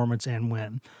impressive performance and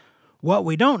win. What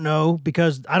we don't know,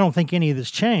 because I don't think any of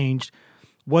this changed,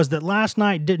 was that last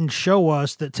night didn't show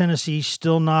us that Tennessee's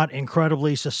still not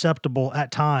incredibly susceptible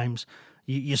at times.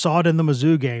 You saw it in the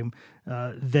Mizzou game,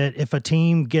 that if a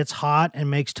team gets hot and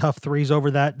makes tough threes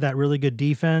over that really good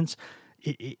defense,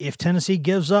 if Tennessee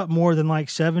gives up more than like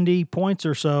 70 points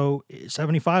or so,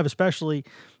 75 especially,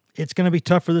 it's going to be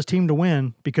tough for this team to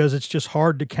win, because it's just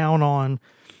hard to count on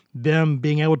them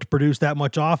being able to produce that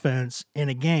much offense in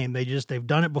a game. They've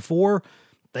done it before.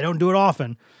 They don't do it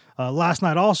often. Last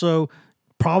night also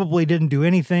probably didn't do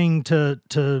anything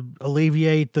to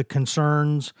alleviate the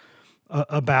concerns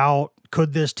about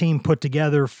could this team put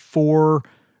together 4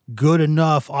 good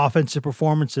enough offensive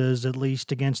performances, at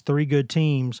least against 3 good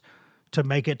teams, to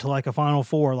make it to like a Final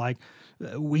Four. Like,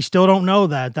 we still don't know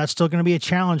that. That's still going to be a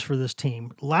challenge for this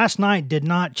team. Last night did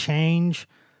not change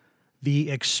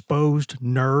the exposed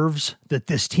nerves that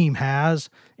this team has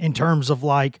in terms of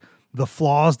like the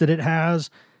flaws that it has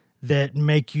that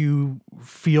make you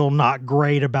feel not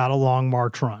great about a long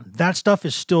March run. That stuff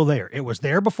is still there. It was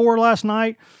there before last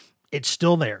night. It's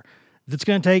still there. It's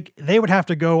going to take, they would have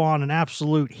to go on an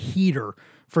absolute heater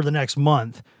for the next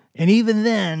month. And even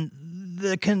then,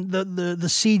 the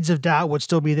seeds of doubt would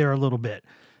still be there a little bit.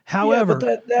 However,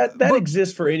 but that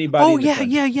exists for anybody. Oh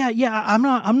yeah. I'm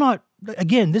not.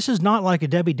 Again, this is not like a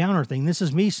Debbie Downer thing. This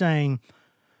is me saying,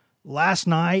 last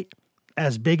night,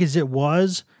 as big as it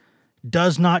was,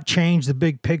 does not change the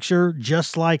big picture,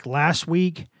 just like last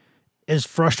week, as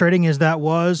frustrating as that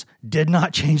was, did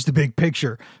not change the big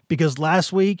picture. Because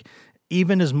last week,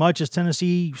 even as much as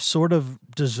Tennessee sort of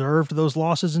deserved those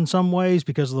losses in some ways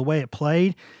because of the way it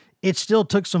played, it still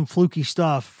took some fluky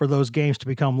stuff for those games to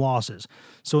become losses.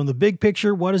 So in the big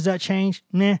picture, what does that change?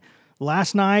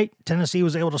 Last night, Tennessee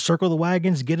was able to circle the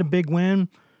wagons, get a big win.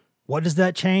 What does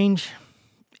that change?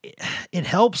 It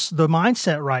helps the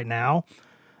mindset right now.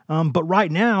 But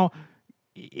right now,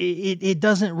 it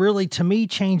doesn't really, to me,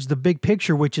 change the big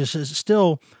picture, which is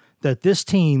still that this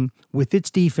team, with its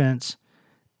defense,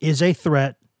 is a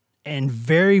threat and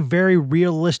very, very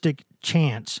realistic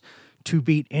chance to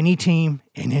beat any team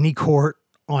in any court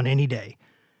on any day.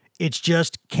 It's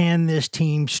just, can this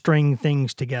team string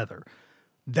things together?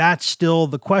 That's still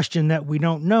the question that we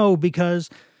don't know, because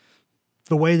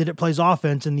the way that it plays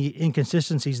offense and the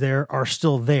inconsistencies there are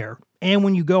still there. And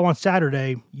when you go on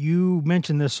Saturday, you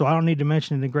mentioned this, so I don't need to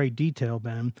mention it in great detail,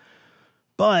 Ben,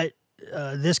 but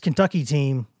this Kentucky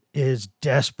team is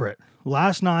desperate.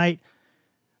 Last night,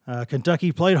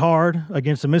 Kentucky played hard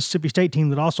against a Mississippi State team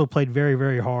that also played very,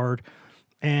 very hard.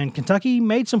 And Kentucky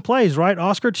made some plays, right?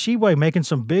 Oscar Tshiebwe making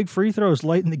some big free throws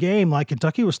late in the game. Like,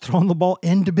 Kentucky was throwing the ball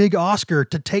into Big Oscar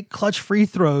to take clutch free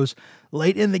throws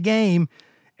late in the game,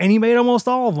 and he made almost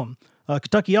all of them.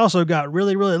 Kentucky also got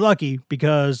really, really lucky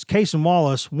because Cason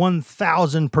Wallace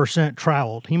 1,000%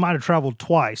 traveled. He might have traveled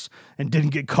twice and didn't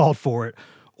get called for it,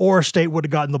 or State would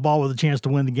have gotten the ball with a chance to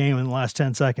win the game in the last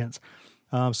 10 seconds.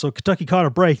 So Kentucky caught a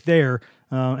break there.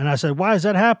 And I said, why is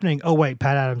that happening? Oh, wait,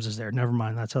 Pat Adams is there. Never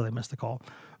mind. That's how they missed the call.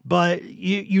 But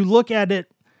you look at it,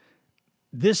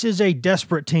 this is a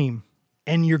desperate team,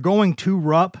 and you're going to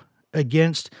Rupp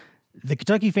against the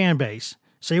Kentucky fan base.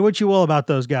 Say what you will about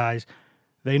those guys.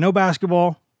 They know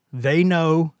basketball. They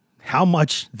know how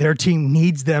much their team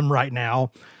needs them right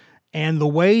now. And the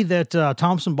way that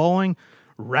Thompson Bowling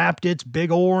wrapped its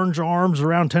big orange arms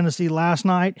around Tennessee last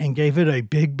night and gave it a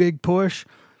big, big push,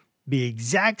 the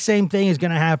exact same thing is going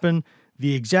to happen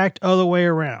the exact other way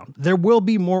around. There will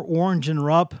be more orange in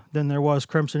Rupp than there was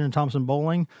crimson in Thompson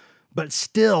Bowling, but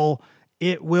still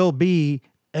it will be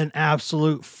an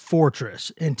absolute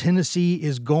fortress. And Tennessee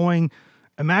is going,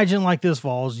 imagine like this,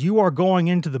 Vols, you are going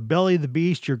into the belly of the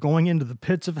beast. You're going into the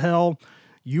pits of hell.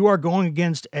 You are going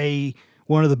against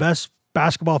one of the best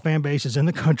basketball fan bases in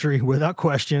the country, without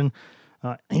question,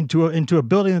 into a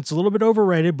building that's a little bit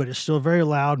overrated, but it's still very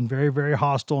loud and very, very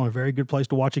hostile and a very good place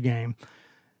to watch a game.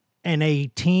 And a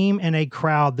team and a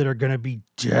crowd that are going to be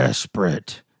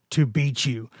desperate to beat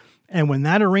you. And when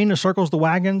that arena circles the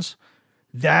wagons,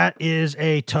 that is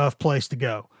a tough place to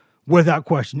go, without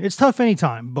question. It's tough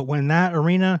anytime, but when that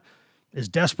arena is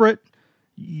desperate,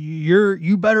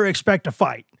 you better expect a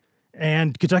fight.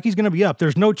 And Kentucky's going to be up.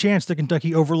 There's no chance that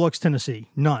Kentucky overlooks Tennessee.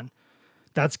 None.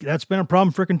 That's been a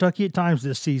problem for Kentucky at times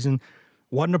this season.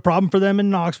 Wasn't a problem for them in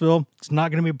Knoxville. It's not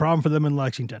going to be a problem for them in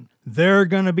Lexington. They're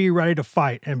going to be ready to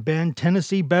fight. And Ben,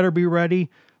 Tennessee better be ready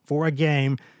for a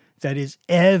game that is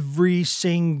every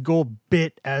single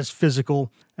bit as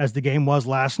physical as the game was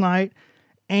last night.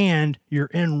 And you're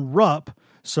in Rupp,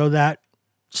 so that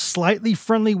slightly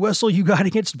friendly whistle you got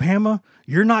against Bama,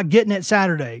 you're not getting it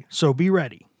Saturday. So be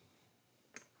ready.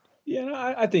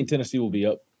 Yeah, I think Tennessee will be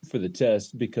up for the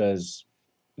test because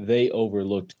they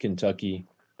overlooked Kentucky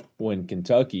when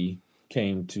Kentucky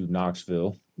came to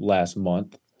Knoxville last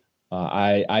month.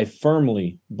 I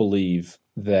firmly believe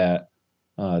that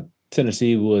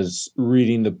Tennessee was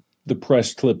reading the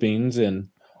press clippings and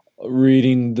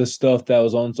reading the stuff that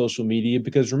was on social media,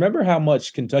 because remember how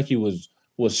much Kentucky was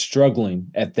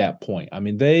struggling at that point. I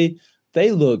mean, they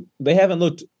haven't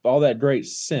looked all that great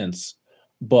since.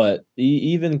 But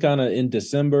even kind of in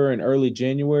December and early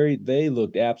January, they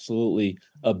looked absolutely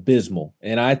abysmal.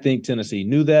 And I think Tennessee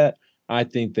knew that. I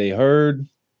think they heard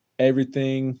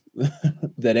everything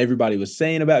that everybody was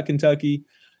saying about Kentucky.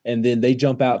 And then they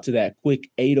jump out to that quick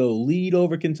 8-0 lead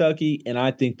over Kentucky. And I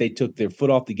think they took their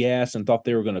foot off the gas and thought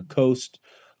they were going to coast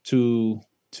to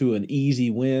an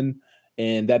easy win.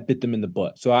 And that bit them in the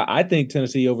butt. So I think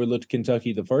Tennessee overlooked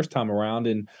Kentucky the first time around.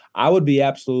 And I would be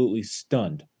absolutely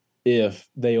stunned if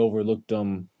they overlooked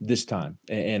them this time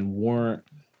and weren't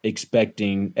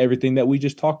expecting everything that we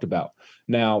just talked about.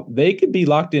 Now, they could be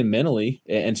locked in mentally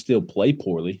and still play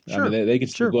poorly. Sure. I mean, they could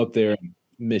still go up there and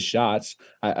miss shots.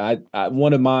 I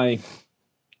one of my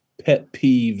pet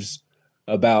peeves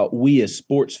about we as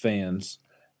sports fans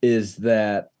is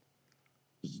that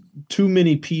too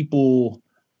many people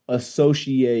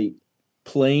associate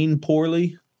playing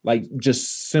poorly, like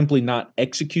just simply not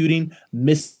executing,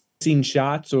 missing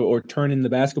shots or turning the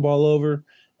basketball over,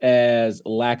 as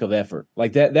lack of effort.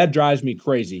 Like that drives me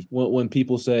crazy when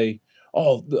people say,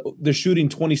 "Oh, they're shooting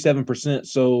 27%,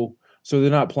 so they're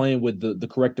not playing with the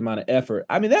correct amount of effort."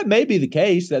 I mean, that may be the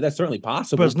case. That's certainly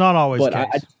possible, but it's not always the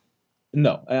case.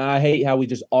 No, and I hate how we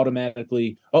just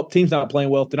automatically, team's not playing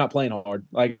well, they're not playing hard.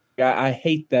 Like, I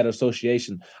hate that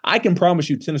association. I can promise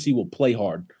you Tennessee will play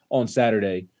hard on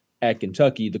Saturday at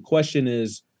Kentucky. The question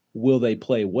is, will they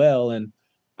play well? And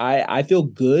I feel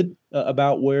good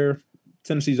about where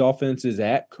Tennessee's offense is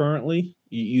at currently.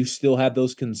 You still have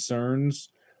those concerns.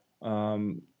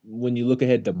 When you look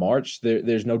ahead to March,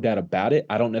 there's no doubt about it.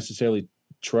 I don't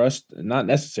trust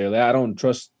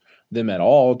them at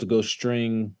all to go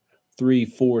string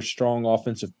 3-4 strong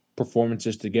offensive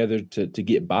performances together to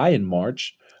get by in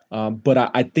March. But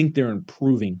I think they're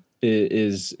improving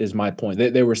is my point.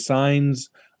 There were signs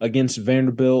against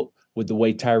Vanderbilt with the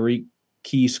way Tyreek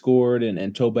Key scored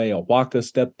and Tobe Awaka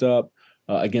stepped up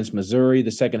against Missouri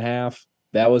the second half.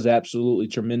 That was absolutely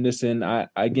tremendous. And I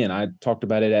talked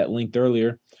about it at length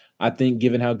earlier. I think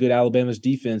given how good Alabama's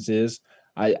defense is,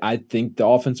 I think the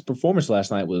offensive performance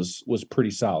last night was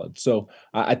pretty solid. So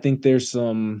I think there's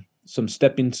some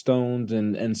stepping stones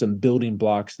and some building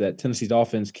blocks that Tennessee's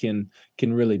offense can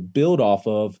really build off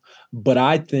of. But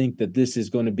I think that this is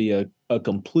going to be a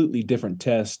completely different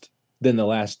test than the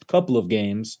last couple of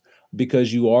games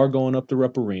because you are going up to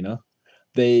Rupp Arena.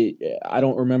 I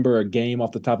don't remember a game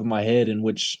off the top of my head in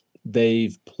which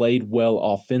they've played well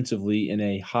offensively in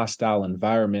a hostile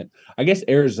environment. I guess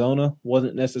Arizona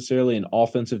wasn't necessarily an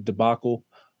offensive debacle.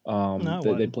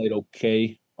 They played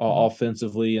okay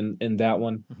offensively in that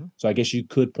one. Mm-hmm. So I guess you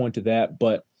could point to that,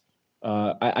 but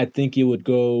I think it would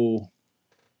go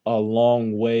a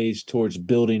long ways towards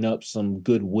building up some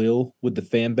goodwill with the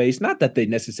fan base. Not that they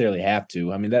necessarily have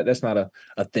to. I mean, that's not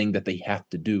a thing that they have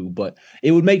to do, but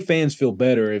it would make fans feel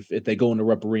better if they go into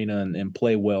Rupp Arena and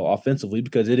play well offensively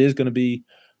because it is going to be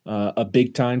a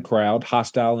big-time crowd,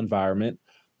 hostile environment.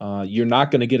 You're not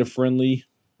going to get a friendly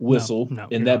whistle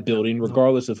in that building,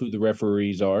 regardless of who the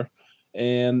referees are.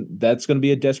 And that's going to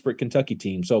be a desperate Kentucky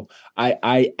team. So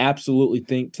I absolutely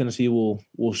think Tennessee will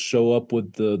show up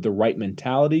with the right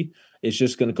mentality. It's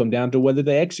just going to come down to whether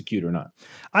they execute or not.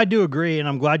 I do agree, and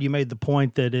I'm glad you made the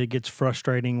point that it gets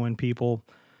frustrating when people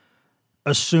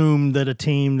assume that a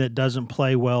team that doesn't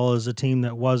play well is a team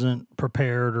that wasn't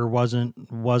prepared or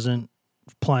wasn't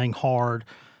playing hard.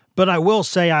 But I will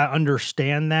say I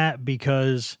understand that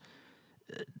because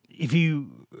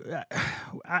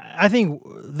I think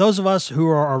those of us who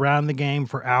are around the game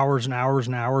for hours and hours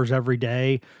and hours every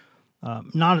day,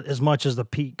 not as much as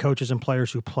the coaches and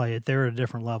players who play it, they're at a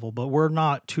different level, but we're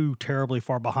not too terribly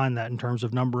far behind that in terms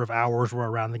of number of hours we're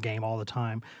around the game all the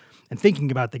time and thinking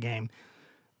about the game.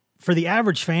 For the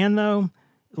average fan, though,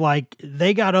 like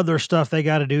they got other stuff they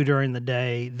got to do during the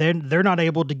day. They're not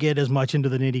able to get as much into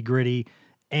the nitty-gritty,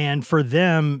 and for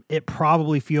them, it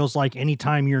probably feels like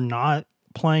anytime you're not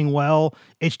playing well,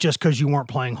 it's just because you weren't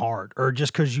playing hard or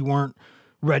just because you weren't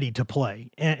ready to play.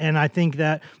 And I think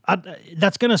that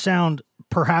that's going to sound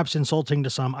perhaps insulting to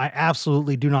some. I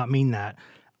absolutely do not mean that.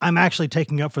 I'm actually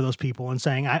taking up for those people and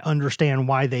saying I understand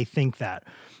why they think that,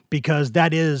 because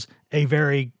that is a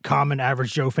very common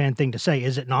average Joe fan thing to say,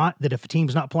 is it not? That if a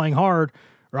team's not playing hard,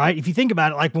 right? If you think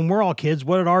about it, like when we're all kids,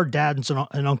 what did our dads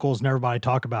and uncles and everybody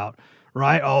talk about?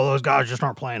 Right? Oh, those guys just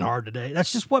aren't playing hard today.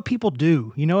 That's just what people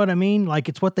do. You know what I mean? Like,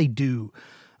 it's what they do.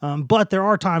 But there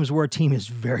are times where a team is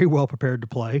very well prepared to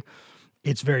play.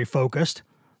 It's very focused,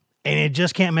 and it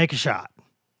just can't make a shot,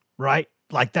 right?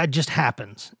 Like, that just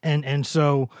happens. And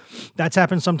so that's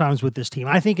happened sometimes with this team.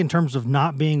 I think in terms of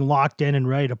not being locked in and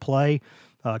ready to play,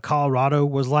 Colorado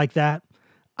was like that.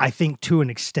 I think to an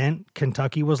extent,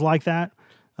 Kentucky was like that.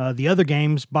 The other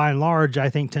games, by and large, I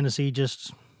think Tennessee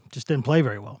just didn't play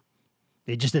very well.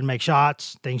 They just didn't make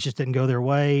shots. Things just didn't go their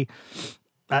way.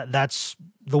 That's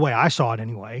the way I saw it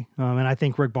anyway. And I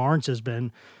think Rick Barnes has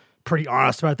been pretty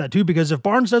honest about that too, because if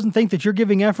Barnes doesn't think that you're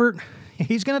giving effort,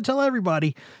 he's going to tell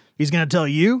everybody. He's going to tell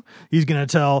you. He's going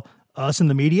to tell us in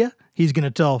the media. He's going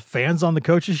to tell fans on the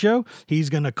coach's show. He's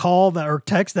going to call that or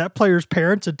text that player's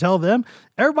parents and tell them.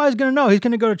 Everybody's going to know. He's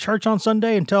going to go to church on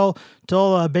Sunday and tell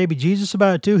baby Jesus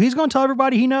about it too. He's going to tell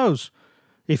everybody he knows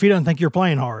if he doesn't think you're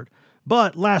playing hard.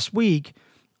 But last week,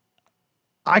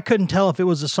 I couldn't tell if it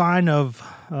was a sign of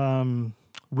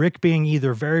Rick being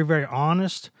either very, very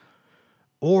honest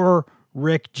or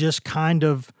Rick just kind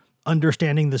of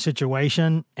understanding the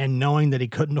situation and knowing that he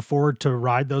couldn't afford to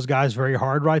ride those guys very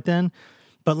hard right then.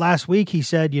 But last week he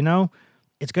said,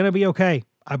 it's going to be okay.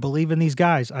 I believe in these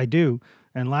guys. I do.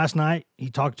 And last night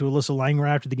he talked to Alyssa Langer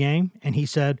after the game, and he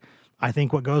said, I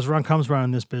think what goes around comes around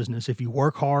in this business. If you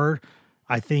work hard,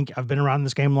 I think I've been around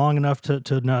this game long enough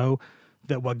to know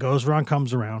that what goes around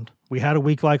comes around. We had a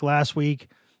week like last week,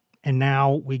 and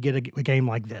now we get a game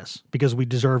like this because we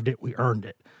deserved it. We earned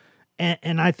it.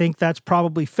 And I think that's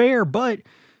probably fair, but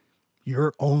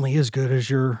you're only as good as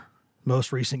your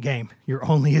most recent game. You're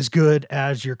only as good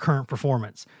as your current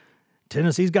performance.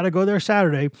 Tennessee's got to go there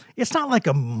Saturday. It's not like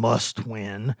a must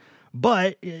win,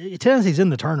 but Tennessee's in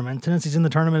the tournament. Tennessee's in the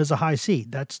tournament as a high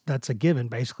seed. That's a given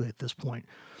basically at this point.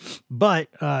 But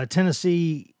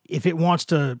Tennessee, if it wants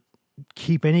to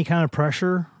keep any kind of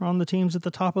pressure on the teams at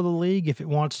the top of the league, if it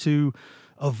wants to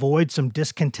avoid some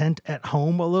discontent at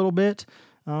home a little bit,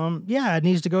 it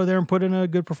needs to go there and put in a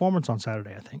good performance on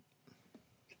Saturday, I think.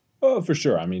 Oh, for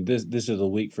sure. I mean, this is a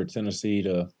week for Tennessee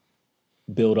to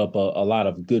build up a lot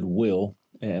of goodwill.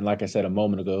 And like I said a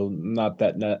moment ago, not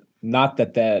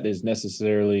that is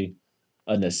necessarily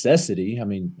a necessity. I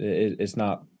mean, it's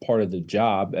not part of the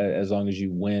job as long as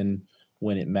you win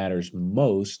when it matters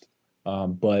most.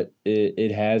 But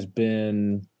it has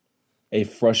been a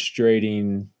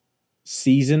frustrating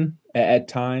season at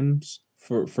times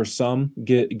for some,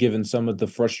 given some of the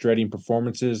frustrating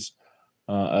performances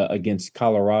against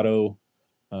Colorado,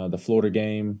 the Florida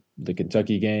game, the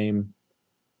Kentucky game.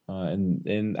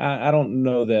 And I don't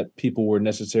know that people were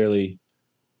necessarily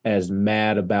as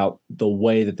mad about the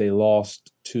way that they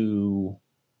lost to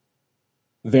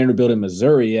Vanderbilt and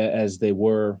Missouri as they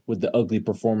were with the ugly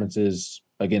performances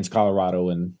against Colorado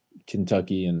and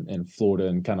Kentucky and Florida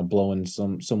and kind of blowing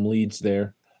some leads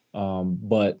there.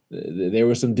 But there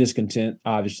was some discontent,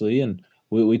 obviously, and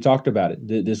we talked about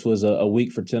it. This was a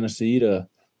week for Tennessee to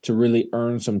really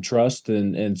earn some trust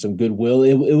and some goodwill.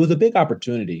 It was a big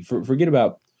opportunity. Forget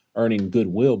about earning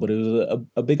goodwill, but it was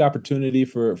a big opportunity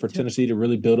for Tennessee to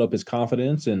really build up his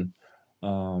confidence and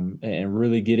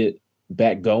really get it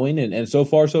back going. And so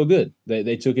far, so good.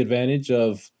 They took advantage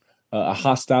of a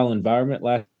hostile environment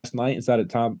last night inside of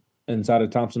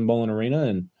Thompson-Boling Arena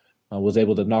and was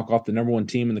able to knock off the number one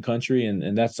team in the country.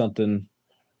 And that's something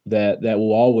that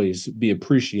will always be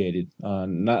appreciated.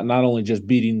 Not only just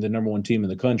beating the number one team in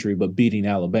the country, but beating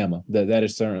Alabama. That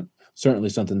is certainly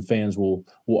something fans will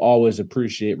always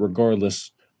appreciate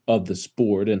regardless of the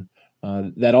sport. And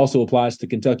that also applies to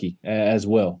Kentucky as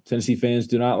well. Tennessee fans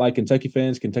do not like Kentucky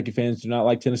fans. Kentucky fans do not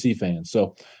like Tennessee fans.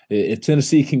 So if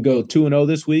Tennessee can go 2-0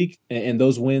 this week, and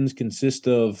those wins consist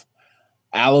of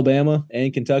Alabama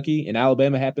and Kentucky, and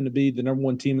Alabama happened to be the number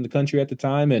one team in the country at the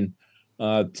time, and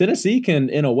Tennessee can,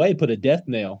 in a way, put a death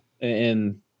nail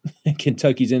in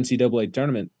Kentucky's NCAA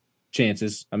tournament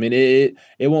chances. I mean, it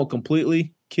won't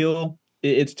completely kill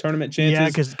its tournament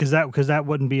chances. Yeah, because that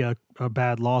wouldn't be a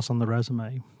bad loss on the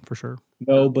resume for sure.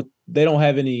 No, but they don't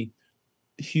have any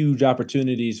huge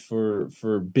opportunities for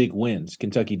big wins.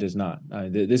 Kentucky does not.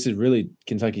 This is really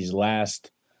Kentucky's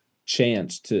last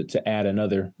chance to add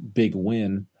another big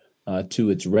win to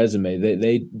its resume.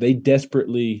 They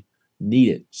desperately need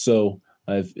it. So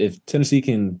if Tennessee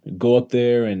can go up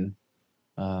there and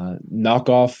knock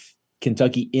off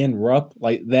Kentucky in Rupp,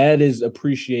 like that is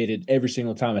appreciated every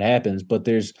single time it happens. But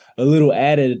there's a little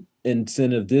added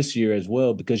incentive this year as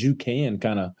well, because you can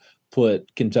kind of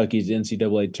put Kentucky's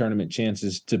NCAA tournament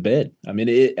chances to bed. I mean,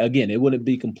 it wouldn't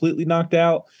be completely knocked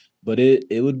out, but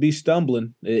it would be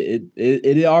stumbling.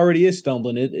 It already is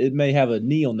stumbling. It may have a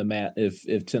knee on the mat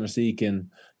if Tennessee can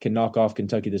knock off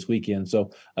Kentucky this weekend.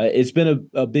 So it's been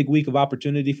a big week of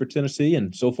opportunity for Tennessee,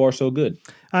 and so far so good.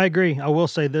 I agree. I will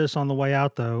say this on the way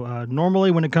out though. Normally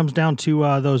when it comes down to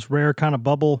those rare kind of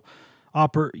bubble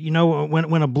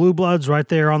when a blue blood's right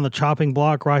there on the chopping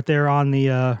block, right there on the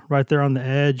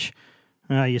edge.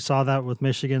 You saw that with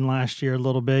Michigan last year a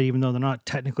little bit, even though they're not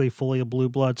technically fully a blue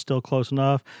blood, still close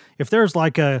enough. If there's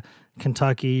like a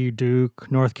Kentucky, Duke,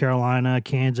 North Carolina,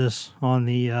 Kansas on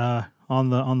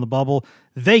the bubble,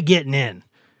 they getting in.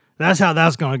 That's how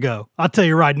that's going to go. I'll tell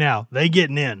you right now, they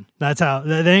getting in. That's how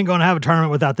they ain't going to have a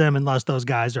tournament without them unless those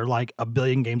guys are like a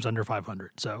billion games under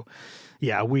 500. So,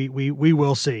 yeah, we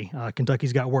will see.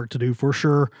 Kentucky's got work to do for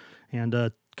sure,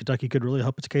 and Kentucky could really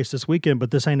help its case this weekend, but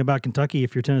this ain't about Kentucky.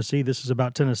 If you're Tennessee, this is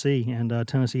about Tennessee, and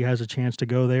Tennessee has a chance to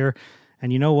go there.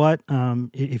 And you know what?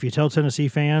 If you tell Tennessee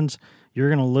fans you're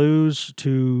going to lose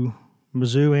to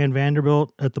Mizzou and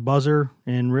Vanderbilt at the buzzer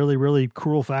in really, really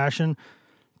cruel fashion,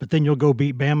 but then you'll go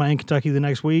beat Bama and Kentucky the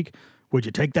next week, would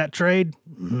you take that trade?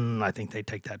 I think they'd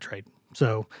take that trade.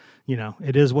 So,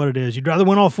 it is what it is. You'd rather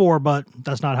win all four, but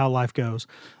that's not how life goes.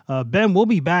 Ben, we'll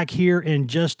be back here in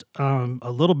just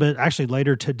a little bit. Actually,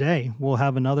 later today, we'll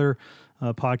have another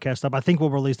podcast up. I think we'll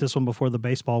release this one before the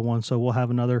baseball one, so we'll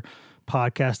have another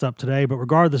podcast up today. But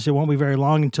regardless, it won't be very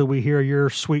long until we hear your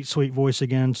sweet, sweet voice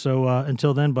again. So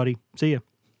until then, buddy, see you.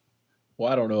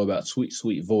 Well, I don't know about sweet,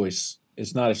 sweet voice.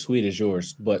 It's not as sweet as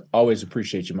yours, but always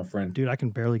appreciate you, my friend. Dude, I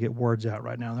can barely get words out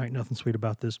right now. There ain't nothing sweet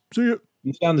about this. See ya.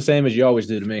 You sound the same as you always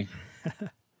do to me.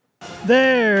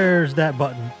 There's that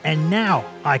button. And now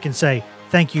I can say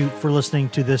thank you for listening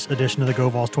to this edition of the Go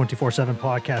Vols 24/7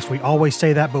 podcast. We always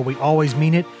say that, but we always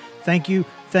mean it. Thank you.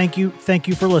 Thank you. Thank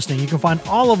you for listening. You can find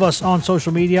all of us on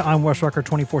social media. I'm Wes Rucker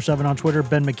 24/7 on Twitter.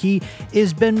 Ben McKee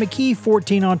is Ben McKee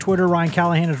 14 on Twitter. Ryan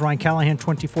Callahan is Ryan Callahan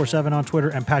 24/7 on Twitter.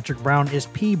 And Patrick Brown is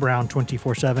P Brown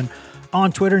 24/7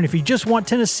 on Twitter. And if you just want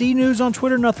Tennessee news on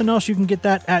Twitter, nothing else, you can get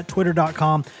that at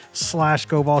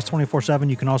twitter.com/GoVols247.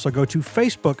 You can also go to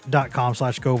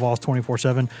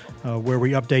facebook.com/GoVols247, where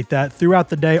we update that throughout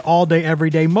the day, all day, every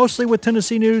day, mostly with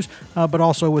Tennessee news, but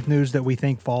also with news that we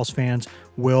think Vols fans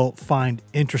will find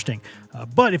interesting.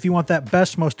 But if you want that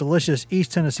best, most delicious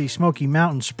East Tennessee Smoky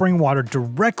Mountain spring water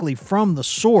directly from the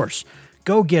source,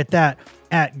 go get that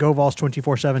at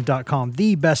GoVols247.com,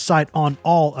 the best site on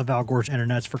all of Al Gore's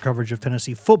internets for coverage of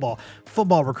Tennessee football,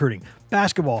 football recruiting,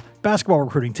 basketball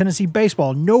recruiting, Tennessee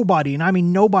baseball. Nobody, and I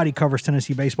mean nobody, covers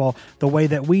Tennessee baseball the way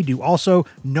that we do. Also,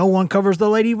 no one covers the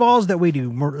Lady Vols that we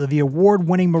do. The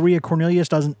award-winning Maria Cornelius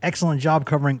does an excellent job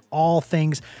covering all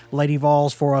things Lady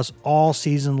Vols for us all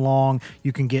season long.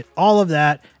 You can get all of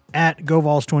that at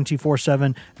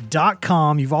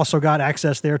GoVols247.com. You've also got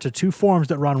access there to two forums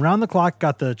that run around the clock.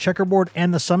 Got the Checkerboard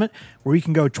and the Summit, where you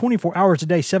can go 24 hours a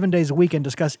day, 7 days a week, and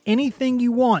discuss anything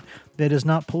you want that is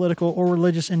not political or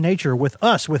religious in nature with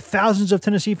us, with thousands of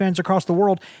Tennessee fans across the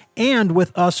world, and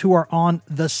with us who are on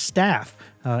the staff.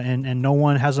 And no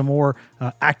one has a more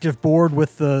active board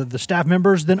with the staff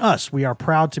members than us. We are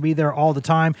proud to be there all the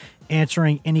time,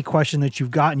 answering any question that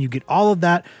you've got, and you get all of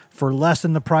that for less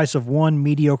than the price of one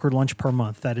mediocre lunch per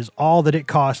month. That is all that it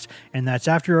costs, and that's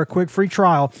after a quick free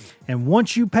trial. And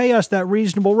once you pay us that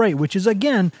reasonable rate, which is,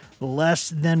 again, less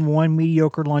than one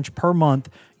mediocre lunch per month,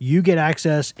 you get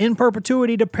access in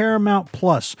perpetuity to Paramount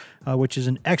Plus, which is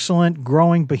an excellent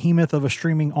growing behemoth of a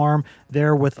streaming arm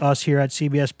there with us here at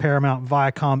CBS, Paramount,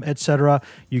 Viacom, etc.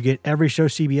 You get every show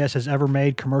CBS has ever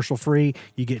made commercial free.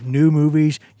 You get new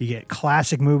movies. You get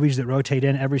classic movies that rotate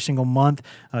in every single month.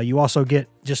 You also get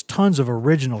just tons of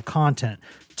original content,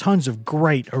 tons of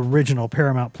great original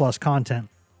Paramount Plus content.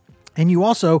 And you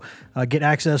also get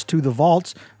access to the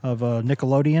vaults of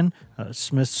Nickelodeon,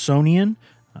 Smithsonian,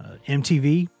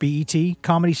 MTV, BET,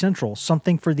 Comedy Central,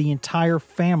 something for the entire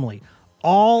family.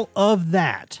 All of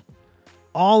that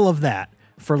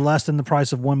for less than the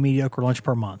price of one mediocre lunch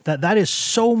per month. That is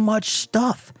so much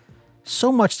stuff.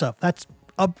 So much stuff. That's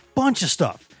a bunch of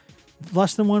stuff.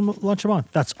 Less than one lunch a month.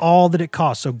 That's all that it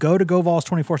costs. So go to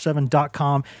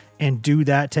GoVols247.com and do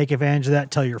that. Take advantage of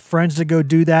that. Tell your friends to go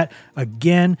do that.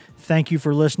 Again, thank you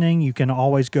for listening. You can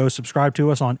always go subscribe to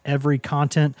us on every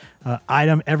content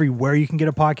item. Everywhere you can get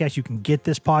a podcast, you can get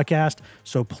this podcast.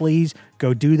 So please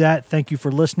go do that. Thank you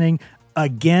for listening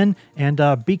again. And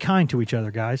be kind to each other,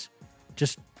 guys.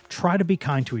 Just try to be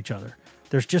kind to each other.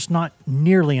 There's just not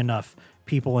nearly enough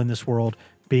people in this world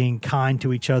being kind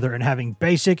to each other and having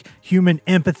basic human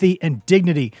empathy and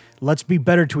dignity. Let's be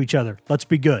better to each other. Let's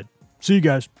be good. See you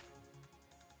guys.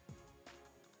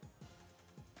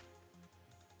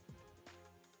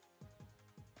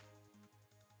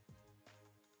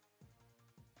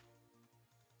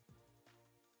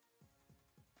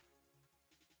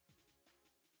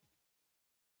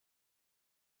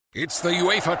 It's the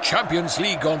UEFA Champions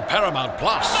League on Paramount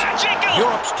Plus.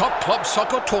 Europe's top club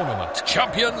soccer tournament.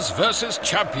 Champions versus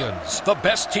champions. The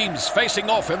best teams facing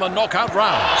off in the knockout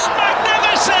rounds.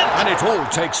 Magnificent! And it all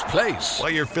takes place while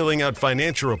you're filling out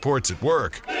financial reports at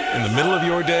work, in the middle of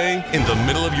your day, in the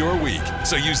middle of your week.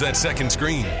 So use that second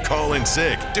screen. Call in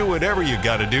sick. Do whatever you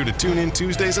got to do to tune in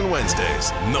Tuesdays and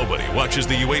Wednesdays. Nobody watches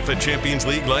the UEFA Champions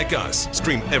League like us.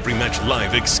 Stream every match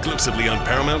live exclusively on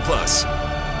Paramount Plus.